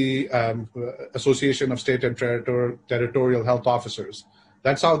 like the Association of State and Territorial Health Officers.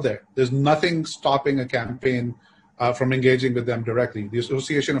 That's out there. There's nothing stopping a campaign from engaging with them directly. The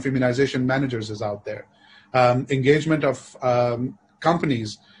Association of Immunization Managers is out there. Engagement of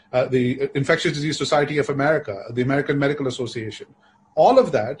companies, the Infectious Disease Society of America, the American Medical Association. All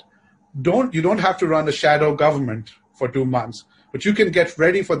of that, you don't have to run a shadow government for 2 months, but you can get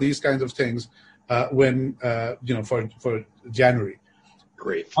ready for these kinds of things for January.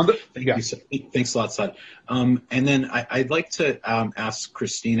 Great. Thanks a lot, Saad. And then I'd like to ask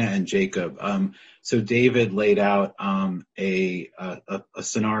Christina and Jacob. So David laid out a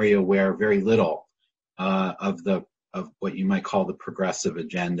scenario where very little of what you might call the progressive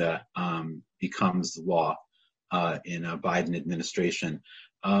agenda becomes law in a Biden administration.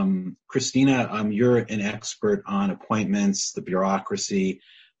 Christina, you're an expert on appointments, the bureaucracy.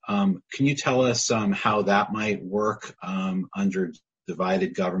 Can you tell us how that might work under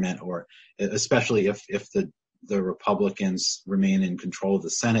divided government, or especially if the Republicans remain in control of the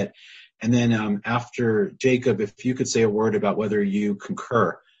Senate? And then after Jacob, if you could say a word about whether you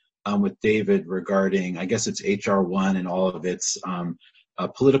concur with David regarding, I guess it's H.R. 1 and all of its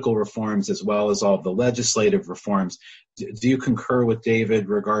political reforms as well as all of the legislative reforms. Do you concur with David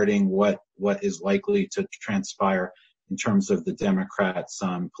regarding what is likely to transpire in terms of the Democrats'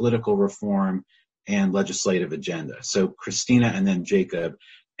 political reform and legislative agenda? So Christina and then Jacob.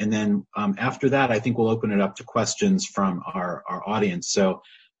 And then after that, I think we'll open it up to questions from our audience. So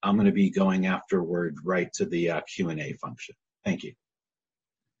I'm going to be going afterward right to the Q&A function. Thank you.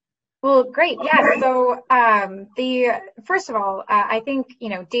 Well, great. Yeah. So first of all, I think,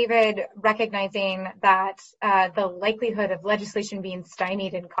 David recognizing that the likelihood of legislation being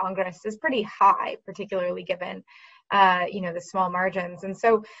stymied in Congress is pretty high, particularly given, the small margins. And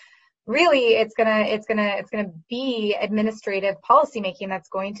so really it's gonna be administrative policymaking that's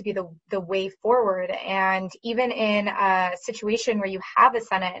going to be the way forward. And even in a situation where you have a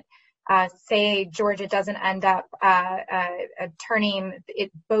Senate, say Georgia doesn't end up turning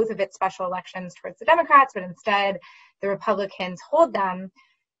both of its special elections towards the Democrats, but instead the Republicans hold them.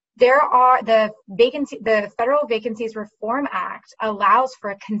 The Federal Vacancies Reform Act allows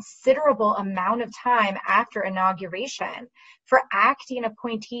for a considerable amount of time after inauguration for acting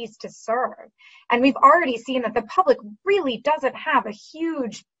appointees to serve. And we've already seen that the public really doesn't have a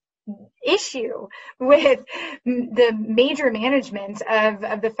huge issue with the major management of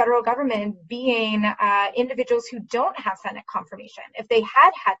the federal government being individuals who don't have Senate confirmation. If they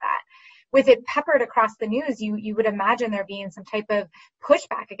had that, with it peppered across the news, you would imagine there being some type of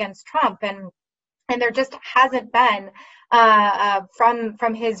pushback against Trump, and there just hasn't been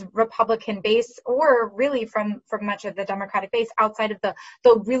from his Republican base, or really from much of the Democratic base, outside of the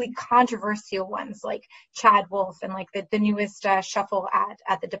really controversial ones like Chad Wolf and like the newest shuffle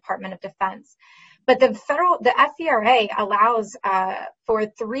at the Department of Defense. But the FVRA allows for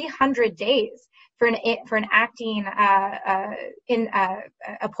 300 days for an acting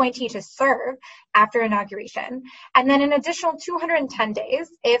appointee to serve after inauguration, and then an additional 210 days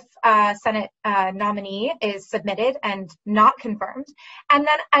if a Senate nominee is submitted and not confirmed, and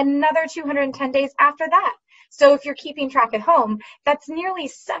then another 210 days after that. So if you're keeping track at home, that's nearly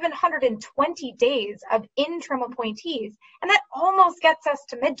 720 days of interim appointees, and that almost gets us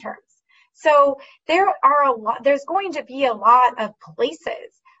to midterms. So there's going to be a lot of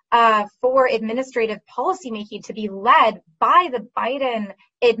places for administrative policymaking to be led by the Biden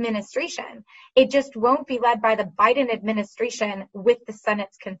administration. It just won't be led by the Biden administration with the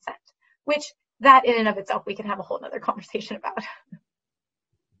Senate's consent, which that in and of itself we can have a whole other conversation about.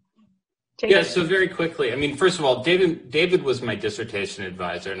 Yeah, so very quickly, I mean, first of all, David was my dissertation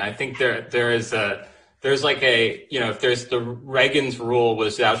advisor, and I think there's like a, if there's the Reagan's rule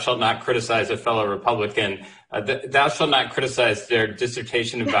was thou shalt not criticize a fellow Republican, thou shalt not criticize their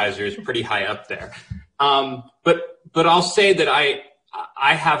dissertation advisor is pretty high up there. But I'll say that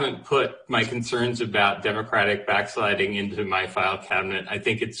I haven't put my concerns about Democratic backsliding into my file cabinet. I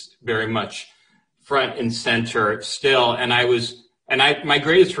think it's very much front and center still. And my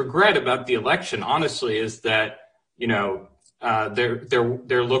greatest regret about the election, honestly, is that, there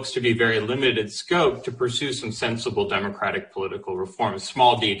looks to be very limited scope to pursue some sensible democratic political reforms,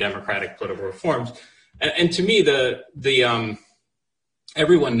 small d democratic political reforms. And to me,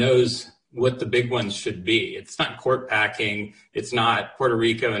 everyone knows what the big ones should be. It's not court packing. It's not Puerto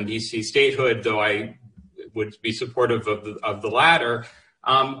Rico and DC statehood, though I would be supportive of the latter.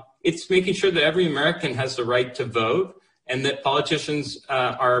 It's making sure that every American has the right to vote, and that politicians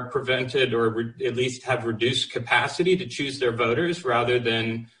are prevented, or at least have reduced capacity to choose their voters, rather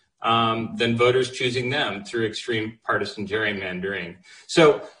than voters choosing them through extreme partisan gerrymandering.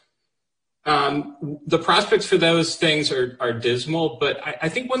 So the prospects for those things are dismal, but I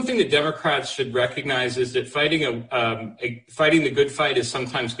think one thing that Democrats should recognize is that fighting the good fight is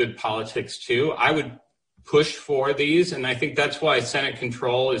sometimes good politics too. I would push for these, and I think that's why Senate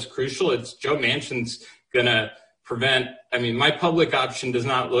control is crucial. It's Joe Manchin's gonna prevent. I mean, my public option does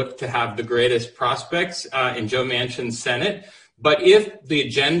not look to have the greatest prospects in Joe Manchin's Senate. But if the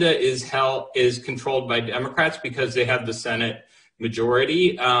agenda is controlled by Democrats because they have the Senate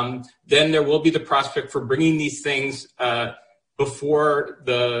majority, then there will be the prospect for bringing these things before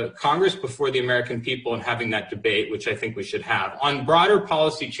the Congress, before the American people, and having that debate, which I think we should have. On broader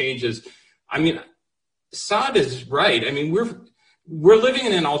policy changes, I mean, Saad is right. I mean, we're living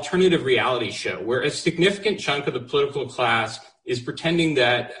in an alternative reality show where a significant chunk of the political class is pretending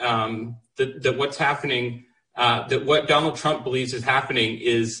that that what's happening, that what Donald Trump believes is happening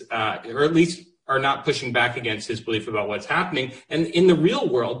is, or at least are not pushing back against his belief about what's happening. And in the real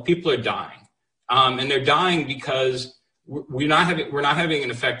world, people are dying, and they're dying because we haven't had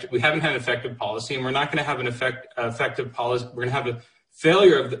an effective policy, and we're not going to have an effective policy. We're going to have a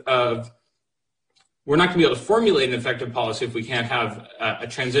failure we're not going to be able to formulate an effective policy if we can't have a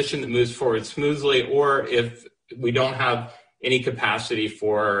transition that moves forward smoothly, or if we don't have any capacity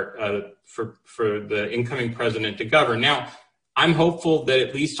for the incoming president to govern. Now, I'm hopeful that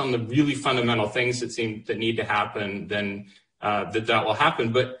at least on the really fundamental things that need to happen, then that will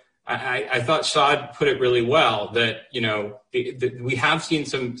happen. But I thought Saad put it really well, that we have seen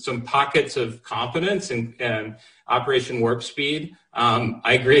some pockets of competence in Operation Warp Speed.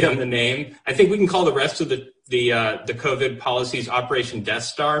 I agree on the name. I think we can call the rest of the COVID policies Operation Death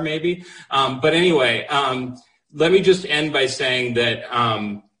Star, maybe. But anyway, let me just end by saying that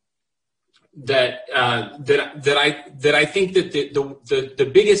I think that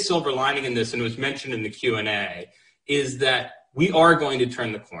the biggest silver lining in this, and it was mentioned in the Q&A, is that we are going to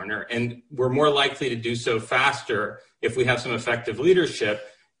turn the corner, and we're more likely to do so faster if we have some effective leadership.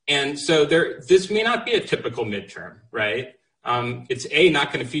 And so this may not be a typical midterm, right? It's A,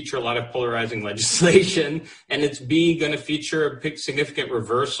 not going to feature a lot of polarizing legislation, and it's B, going to feature a significant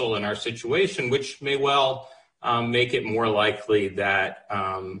reversal in our situation, which may well make it more likely that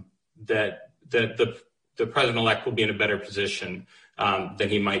the president-elect will be in a better position than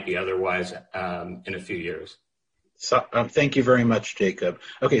he might be otherwise in a few years. So thank you very much, Jacob.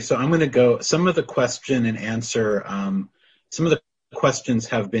 Okay, so I'm going to go. Some of the question and answer. Some of the questions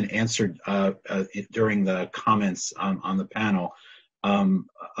have been answered during the comments on the panel.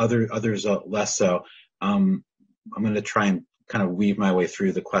 Others less so. I'm going to try and kind of weave my way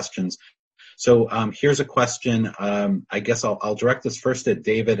through the questions. So here's a question. I guess I'll direct this first at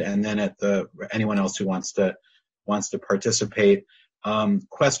David, and then at anyone else who wants to participate.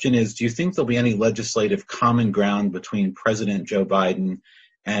 Question is, do you think there'll be any legislative common ground between President Joe Biden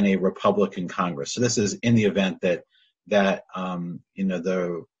and a Republican Congress? So this is in the event that the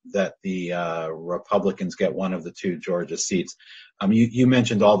Republicans get one of the two Georgia seats. You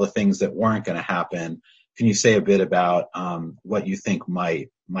mentioned all the things that weren't going to happen. Can you say a bit about what you think might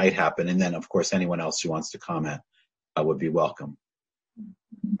happen? And then, of course, anyone else who wants to comment would be welcome.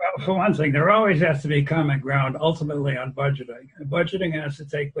 Well, for one thing, there always has to be common ground ultimately on budgeting. And budgeting has to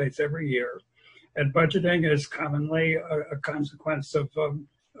take place every year. And budgeting is commonly a consequence of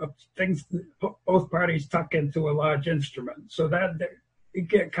things both parties tuck into a large instrument. So that you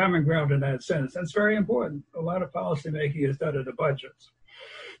get common ground in that sense. That's very important. A lot of policymaking is done in the budgets.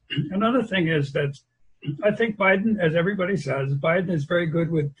 Another thing is that I think Biden, as everybody says, Biden is very good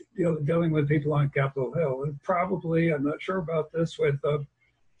with dealing with people on Capitol Hill. And probably, I'm not sure about this, with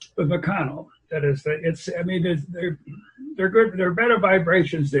McConnell. That is, they're good. There are better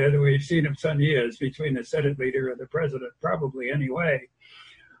vibrations there than we've seen in some years between the Senate leader and the president, probably anyway.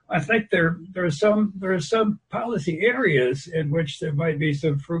 I think there are some policy areas in which there might be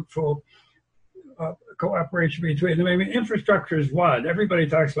some fruitful cooperation between them. I mean, infrastructure is one. Everybody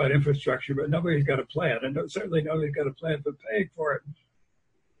talks about infrastructure, but nobody's got a plan, and certainly nobody's got a plan for paying for it.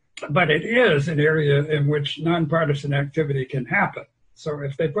 But it is an area in which nonpartisan activity can happen. So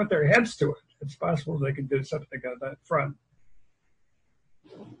if they put their heads to it, it's possible they can do something on that front.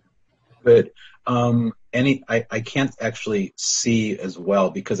 But I can't actually see as well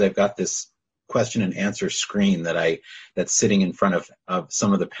because I've got this question and answer screen that's sitting in front of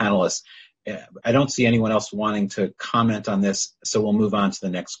some of the panelists. I don't see anyone else wanting to comment on this, so we'll move on to the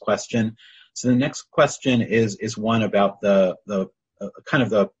next question. So the next question is one about the kind of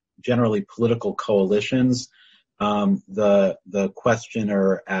the generally political coalitions. The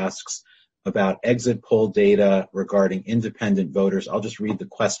questioner asks about exit poll data regarding independent voters. I'll just read the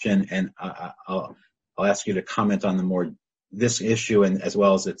question, and I'll ask you to comment on this issue and as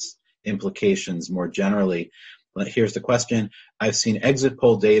well as its implications more generally. But here's the question. I've seen exit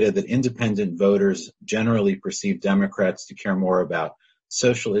poll data that independent voters generally perceive Democrats to care more about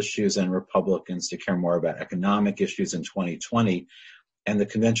social issues and Republicans to care more about economic issues in 2020. And the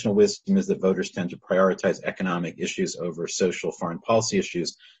conventional wisdom is that voters tend to prioritize economic issues over social foreign policy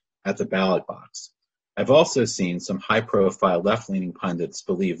issues at the ballot box. I've also seen some high-profile left-leaning pundits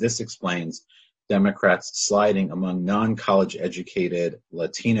believe this explains Democrats sliding among non-college educated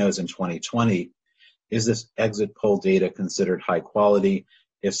Latinos in 2020. Is this exit poll data considered high quality?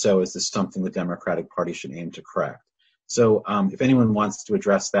 If so, is this something the Democratic Party should aim to correct? So if anyone wants to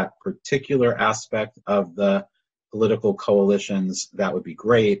address that particular aspect of the political coalitions, that would be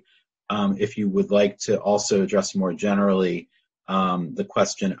great. If you would like to also address more generally the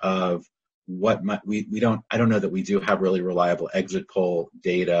question of I don't know that we do have really reliable exit poll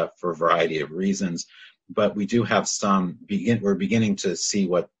data for a variety of reasons, but we do have we're beginning to see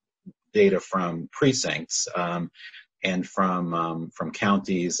what data from precincts and from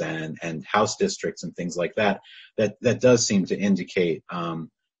counties and House districts and things like that does seem to indicate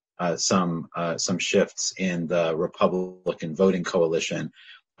some shifts in the Republican voting coalition.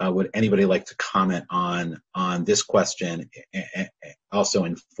 Would anybody like to comment on this question, also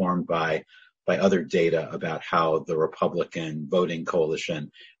informed by other data about how the Republican voting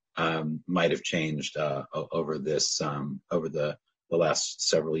coalition might have changed over the last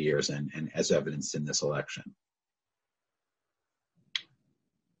several years and as evidenced in this election?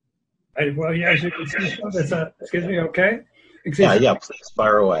 Well, yeah, as you can see, excuse me, okay? Yeah, please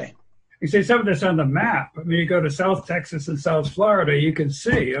fire away. You see some of this on the map. I mean, you go to South Texas and South Florida, you can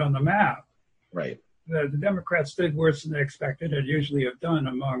see on the map. Right. The Democrats did worse than they expected and usually have done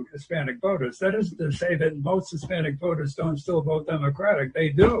among Hispanic voters. That isn't to say that most Hispanic voters don't still vote Democratic. They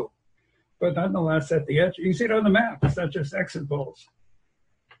do. But nonetheless, at the edge, you see it on the map. It's not just exit polls.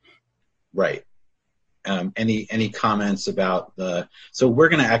 Right. Any comments about so we're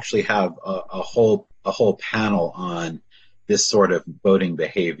going to actually have a whole panel on this sort of voting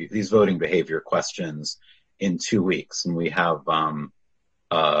behavior, these voting behavior questions in 2 weeks. And we have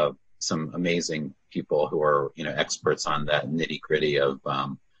some amazing people who are, experts on that nitty-gritty of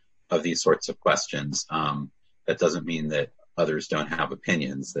these sorts of questions. That doesn't mean that others don't have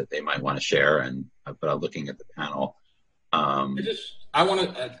opinions that they might want to share. But looking at the panel, I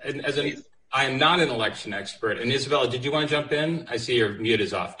am not an election expert. And Isabela, did you want to jump in? I see your mute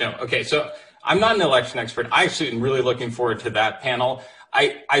is off. No. Okay. So I'm not an election expert. I actually am really looking forward to that panel.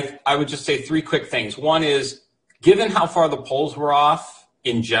 I would just say 3 quick things. One is, given how far the polls were off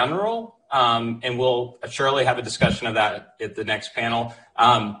in general, and we'll surely have a discussion of that at the next panel,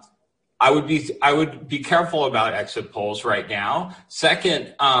 I would be careful about exit polls right now.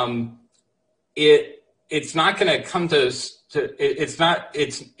 Second, it's not going to come to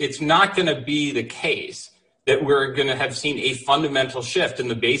it's not going to be the case that we're going to have seen a fundamental shift in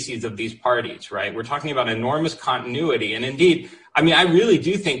the bases of these parties, right? We're talking about enormous continuity. And indeed, I mean, I really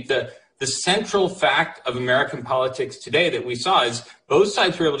do think that the central fact of American politics today that we saw is both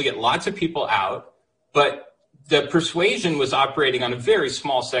sides were able to get lots of people out, but the persuasion was operating on a very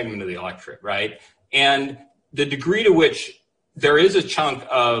small segment of the electorate, right? And the degree to which there is a chunk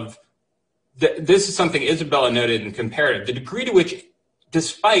of, this is something Isabela noted in comparative, the degree to which,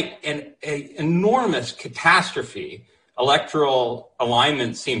 despite an enormous catastrophe, electoral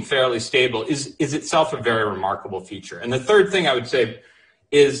alignment seemed fairly stable is itself a very remarkable feature. And the third thing I would say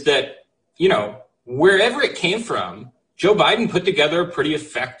is that, wherever it came from, Joe Biden put together a pretty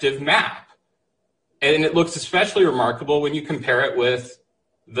effective map. And it looks especially remarkable when you compare it with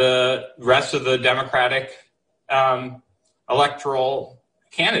the rest of the Democratic electoral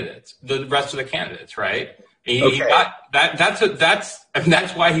candidates, the rest of the candidates, right? He got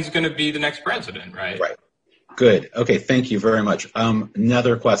that's why he's going to be the next president, right? Right. Good. Okay. Thank you very much.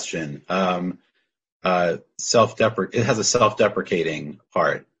 Another question. it has a self-deprecating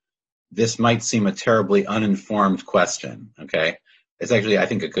part. This might seem a terribly uninformed question, okay? It's actually, I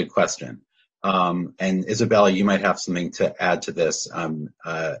think, a good question. And Isabela, you might have something to add to this, and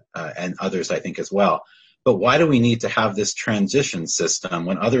others, I think, as well. But why do we need to have this transition system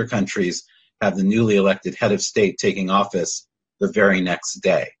when other countries have the newly elected head of state taking office the very next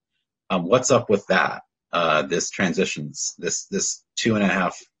day? What's up with that? This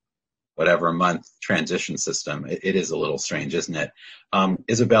 2.5 whatever month transition system. It is a little strange, isn't it?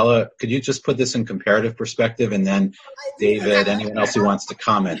 Isabela, could you just put this in comparative perspective, and then David, anyone else who wants to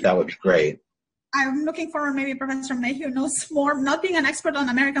comment, that would be great. I'm looking for maybe Professor Mayhew knows more. Not being an expert on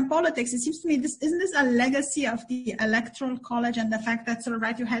American politics, it seems to me isn't this a legacy of the Electoral College and the fact that sort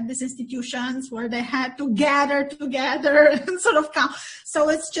of you had these institutions where they had to gather together and sort of count. So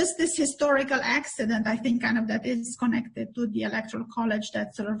it's just this historical accident, I think, kind of that is connected to the Electoral College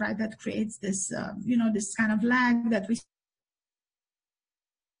that sort of that creates this this kind of lag that we.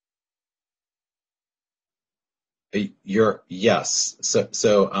 Yes. So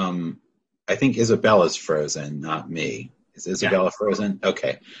I think Isabela's frozen, not me. Is Isabela frozen?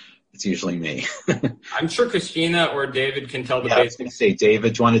 Okay. It's usually me. I'm sure Christina or David can tell the I was going to say,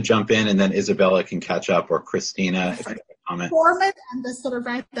 David, do you want to jump in, and then Isabela can catch up, or Christina, if you have a comment. Format and the sort of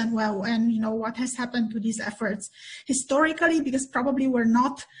and what has happened to these efforts historically, because probably we're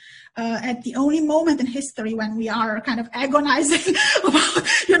not at the only moment in history when we are kind of agonizing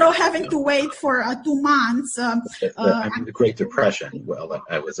about, having to wait for 2 months. The Great Depression, well,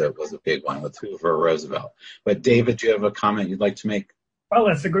 that was a big one with Hoover, Roosevelt. But David, do you have a comment you'd like to make? Well,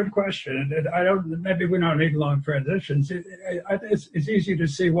 that's a good question. Maybe we don't need long transitions. It's easy to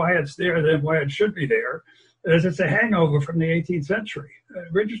see why it's there than why it should be there, as it's a hangover from the 18th century.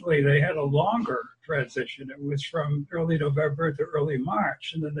 Originally, they had a longer transition. It was from early November to early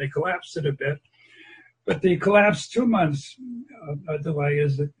March, and then they collapsed it a bit. But the collapsed 2 months delay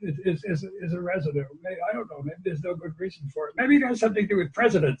is a residue. I don't know. Maybe there's no good reason for it. Maybe it has something to do with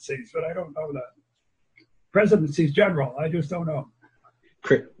presidencies, but I don't know that. Presidencies general, I just don't know.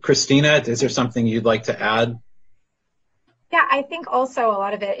 Christina, is there something you'd like to add? Yeah, I think also a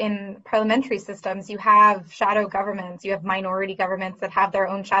lot of it in parliamentary systems, you have shadow governments, you have minority governments that have their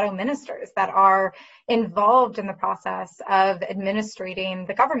own shadow ministers that are involved in the process of administrating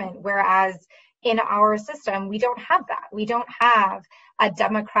the government, whereas in our system, we don't have that. We don't have a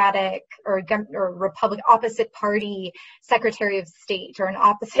Democratic or Republican opposite party Secretary of State or an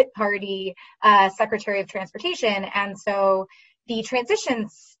opposite party Secretary of Transportation. And so the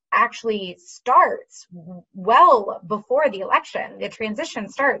transitions actually starts well before the election. The transition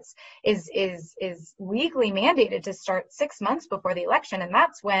is legally mandated to start 6 months before the election, and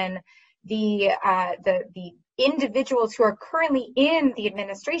that's when the individuals who are currently in the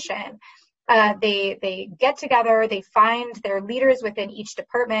administration they get together, they find their leaders within each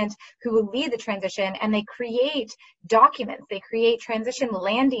department who will lead the transition, and they create documents, they create transition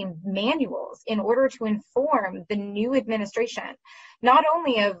landing manuals in order to inform the new administration, not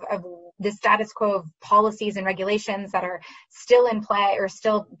only of the status quo of policies and regulations that are still in play or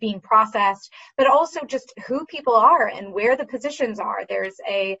still being processed, but also just who people are and where the positions are. There's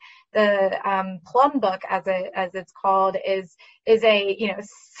the Plum Book, as it's called, is a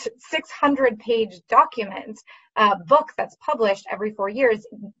 600-page document book that's published every 4 years,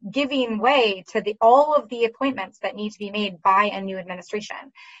 giving way to all of the appointments that need to be made by a new administration.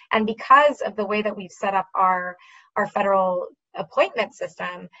 And because of the way that we've set up our federal appointment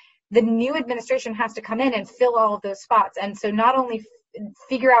system, the new administration has to come in and fill all of those spots. And so not only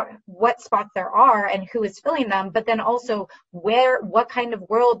figure out what spots there are and who is filling them, but then also what kind of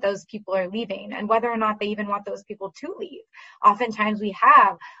world those people are leaving and whether or not they even want those people to leave. Oftentimes we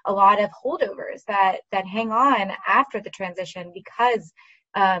have a lot of holdovers that hang on after the transition because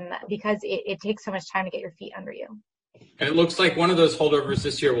it takes so much time to get your feet under you. And it looks like one of those holdovers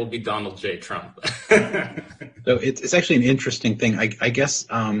this year will be Donald J. Trump. So it's actually an interesting thing. I guess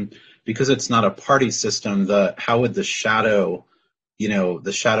because it's not a party system, how would the shadow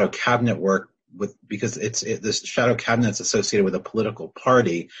cabinet work because the shadow cabinet's associated with a political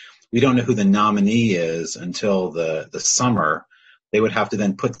party. We don't know who the nominee is until the summer. They would have to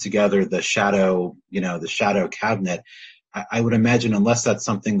then put together the shadow cabinet. I would imagine unless that's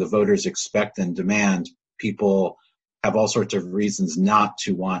something the voters expect and demand, people have all sorts of reasons not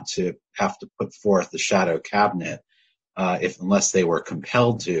to want to have to put forth the shadow cabinet, unless they were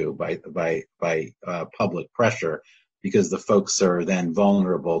compelled to by public pressure, because the folks are then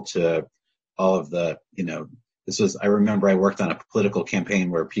vulnerable to all of the, I remember I worked on a political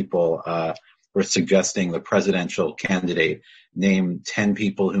campaign where people were suggesting the presidential candidate name 10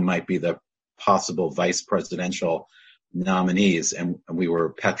 people who might be the possible vice presidential nominees, and we were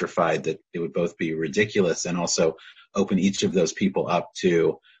petrified that it would both be ridiculous and also open each of those people up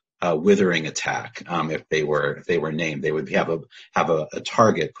to a withering attack. If they were named, they would have a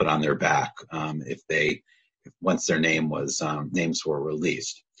target put on their back once their names were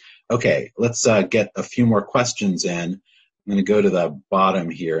released. Okay, let's get a few more questions in. I'm going to go to the bottom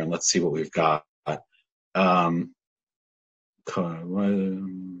here and let's see what we've got.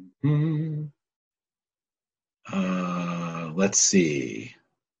 Let's see.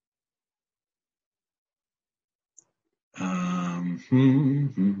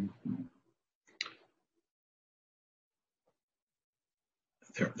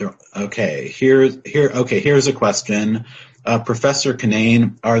 Okay, here's a question. Professor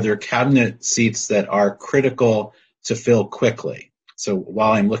Kinane, are there cabinet seats that are critical to fill quickly? So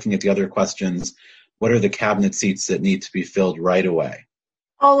while I'm looking at the other questions, what are the cabinet seats that need to be filled right away?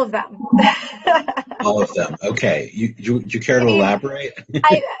 All of them. All of them. Okay. You care to elaborate?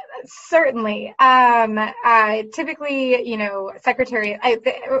 Certainly. Typically, secretary.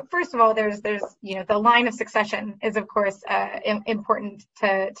 First of all, there's the line of succession is of course important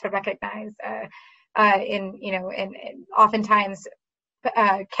to recognize. Oftentimes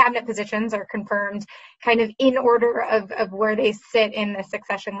cabinet positions are confirmed kind of in order of where they sit in the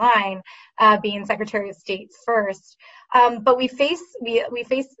succession line, being Secretary of State first. But we face,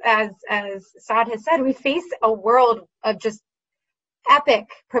 as Saad has said, we face a world of just epic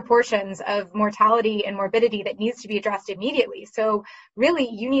proportions of mortality and morbidity that needs to be addressed immediately. So really,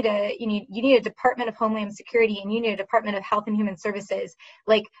 you need a Department of Homeland Security and you need a Department of Health and Human Services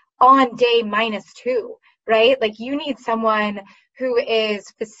like on day -2, right? Like you need someone who is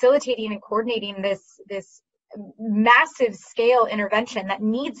facilitating and coordinating this massive scale intervention that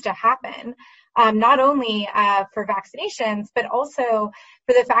needs to happen, not only for vaccinations, but also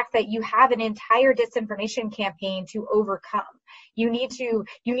for the fact that you have an entire disinformation campaign to overcome. You need to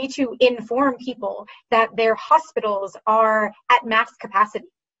inform people that their hospitals are at max capacity.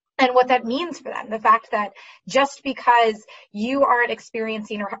 And what that means for them, the fact that just because you aren't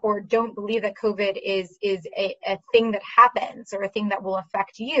experiencing or don't believe that COVID is a thing that happens or a thing that will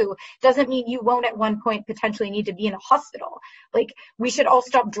affect you, doesn't mean you won't at one point potentially need to be in a hospital. Like, we should all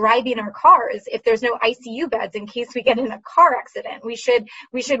stop driving our cars if there's no ICU beds in case we get in a car accident. We should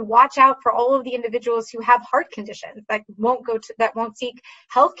watch out for all of the individuals who have heart conditions that won't seek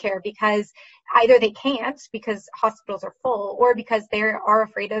healthcare because either they can't because hospitals are full or because they are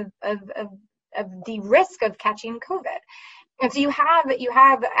afraid of the risk of catching COVID. And so you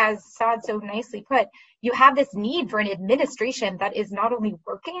have, as Saad so nicely put, you have this need for an administration that is not only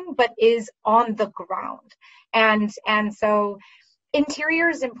working, but is on the ground. And so interior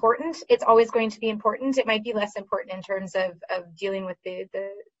is important. It's always going to be important. It might be less important in terms of dealing with the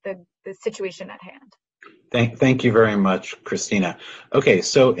situation at hand. Thank you very much, Christina. Okay,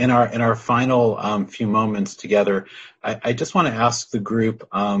 so in our final few moments together, I just want to ask the group,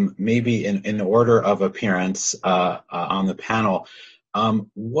 maybe in order of appearance on the panel,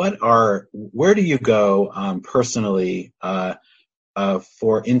 where do you go personally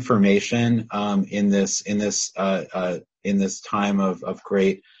for information in this time of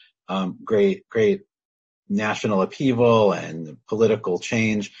great national upheaval and political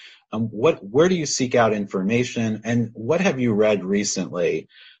change? Where do you seek out information, and what have you read recently,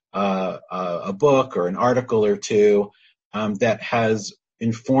 a book or an article or two that has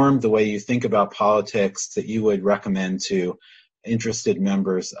informed the way you think about politics that you would recommend to interested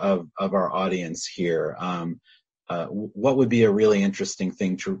members of our audience here? What would be a really interesting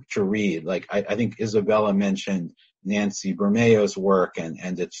thing to read? Like I think Isabela mentioned Nancy Bermejo's work, and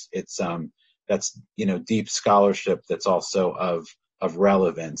that's deep scholarship that's also of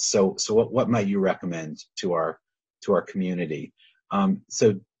relevance. So what might you recommend to our community?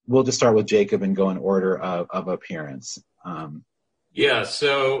 So we'll just start with Jacob and go in order of appearance.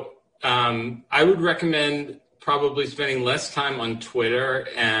 So I would recommend probably spending less time on Twitter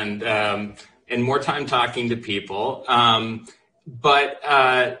and more time talking to people. But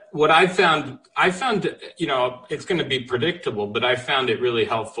what I found, it's going to be predictable, but I found it really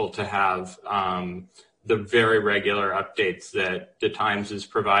helpful to have the very regular updates that the Times is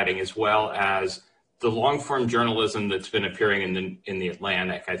providing, as well as the long-form journalism that's been appearing in the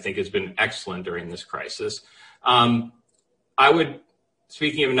Atlantic, I think has been excellent during this crisis.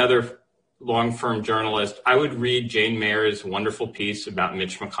 Speaking of another long-form journalist, I would read Jane Mayer's wonderful piece about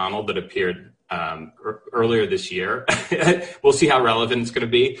Mitch McConnell that appeared earlier this year. We'll see how relevant it's going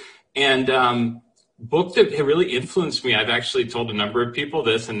to be. And book that really influenced me, I've actually told a number of people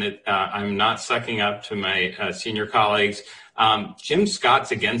this, and I'm not sucking up to my senior colleagues, Jim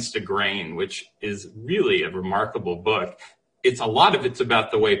Scott's Against the Grain, which is really a remarkable book. A lot of it's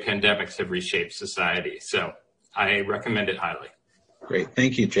about the way pandemics have reshaped society. So I recommend it highly. Great.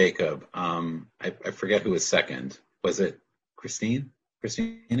 Thank you, Jacob. I forget who was second. Was it Christina?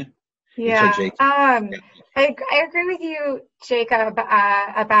 Yeah. I agree with you, Jacob,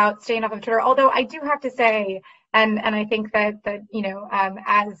 about staying off of Twitter. Although I do have to say, and I think that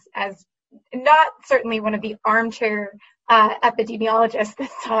as not certainly one of the armchair epidemiologists that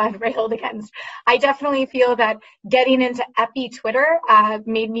Saad railed against, I definitely feel that getting into epi Twitter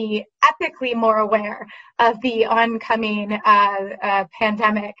made me epically more aware of the oncoming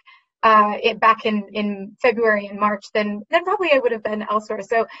pandemic back in February and March than probably I would have been elsewhere.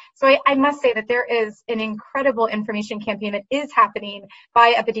 So I must say that there is an incredible information campaign that is happening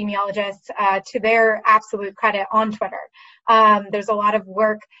by epidemiologists to their absolute credit on Twitter. There's a lot of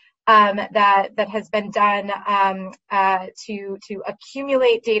work that has been done to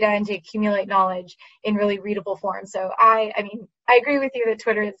accumulate data and to accumulate knowledge in really readable form. So I agree with you that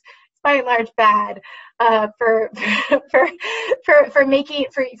Twitter is by and large bad for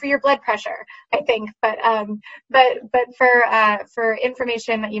your blood pressure, I think. But for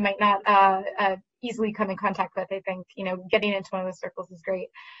information that you might not easily come in contact with, I think getting into one of those circles is great.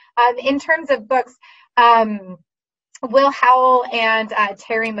 In terms of books, Will Howell and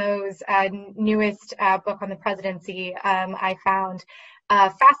Terry Moe's newest book on the presidency, I found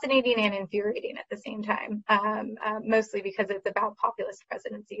fascinating and infuriating at the same time, mostly because it's about populist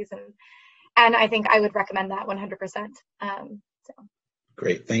presidencies, and I think I would recommend that 100%.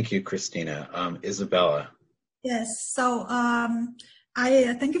 Great, thank you, Christina. Isabela. Yes, so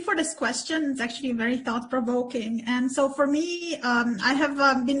I thank you for this question. It's actually very thought-provoking. And so for me, I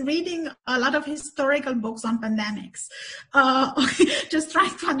have been reading a lot of historical books on pandemics, just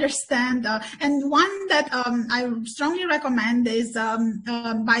trying to understand. And one that I strongly recommend is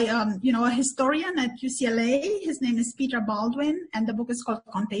by a historian at UCLA. His name is Peter Baldwin, and the book is called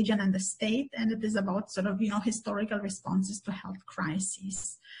Contagion and the State, and it is about sort of historical responses to health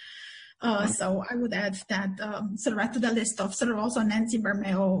crises. So I would add that sort of right to the list of sort of also Nancy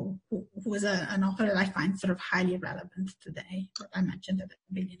Bermeo, who is an author that I find sort of highly relevant today, that I mentioned at the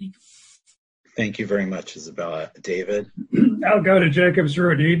beginning. Thank you very much, Isabela. David? I'll go to Jacob's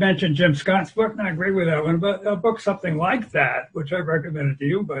route. You mentioned Jim Scott's book, and I agree with that one, but a book something like that, which I've recommended to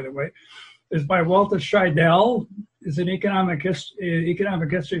you, by the way, is by Walter Scheidel. Is an economic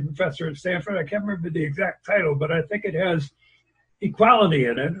history professor at Stanford. I can't remember the exact title, but I think it has equality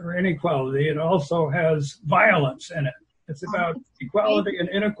in it, or inequality. It also has violence in it. It's about equality and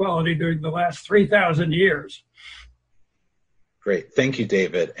inequality during the last 3,000 years. Great. Thank you,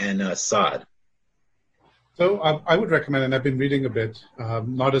 David. And Saad? So I would recommend, and I've been reading a bit,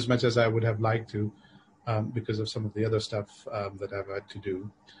 not as much as I would have liked to because of some of the other stuff that I've had to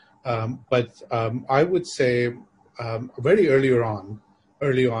do. But I would say very early on,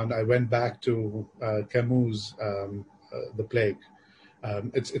 I went back to Camus' The Plague.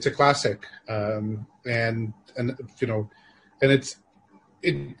 It's a classic, and I'm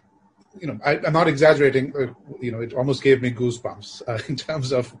not exaggerating. It almost gave me goosebumps in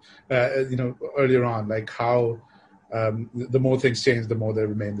terms of earlier on, like how the more things change, the more they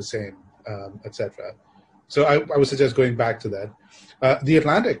remain the same, etc. So I would suggest going back to that. The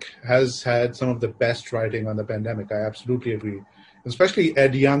Atlantic has had some of the best writing on the pandemic. I absolutely agree, especially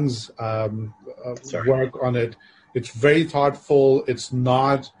Ed Young's work on it. It's very thoughtful. It's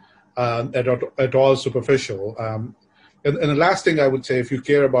not at all superficial. And the last thing I would say, if you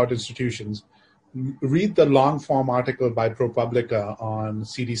care about institutions, read the long-form article by ProPublica on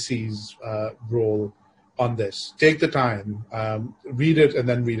CDC's role on this. Take the time, read it, and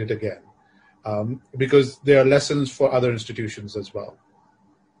then read it again, because there are lessons for other institutions as well.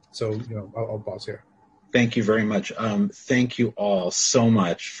 So, I'll pause here. Thank you very much. Thank you all so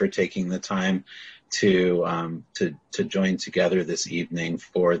much for taking the time to join together this evening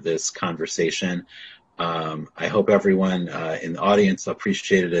for this conversation. I hope everyone in the audience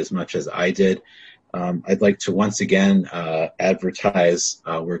appreciated it as much as I did. I'd like to once again advertise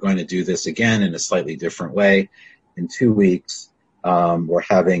we're going to do this again in a slightly different way. In 2 weeks, we're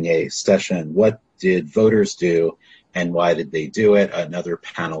having a session, What Did Voters Do and Why Did They Do It? Another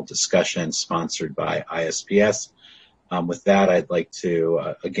panel discussion sponsored by ISPS. With that, I'd like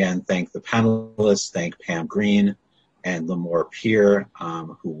to, again, thank the panelists, thank Pam Green and Lamore Peer,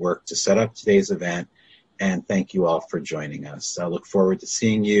 who worked to set up today's event, and thank you all for joining us. I look forward to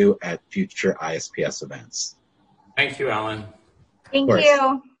seeing you at future ISPS events. Thank you, Alan. Thank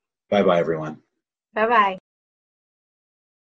you. Bye-bye, everyone. Bye-bye.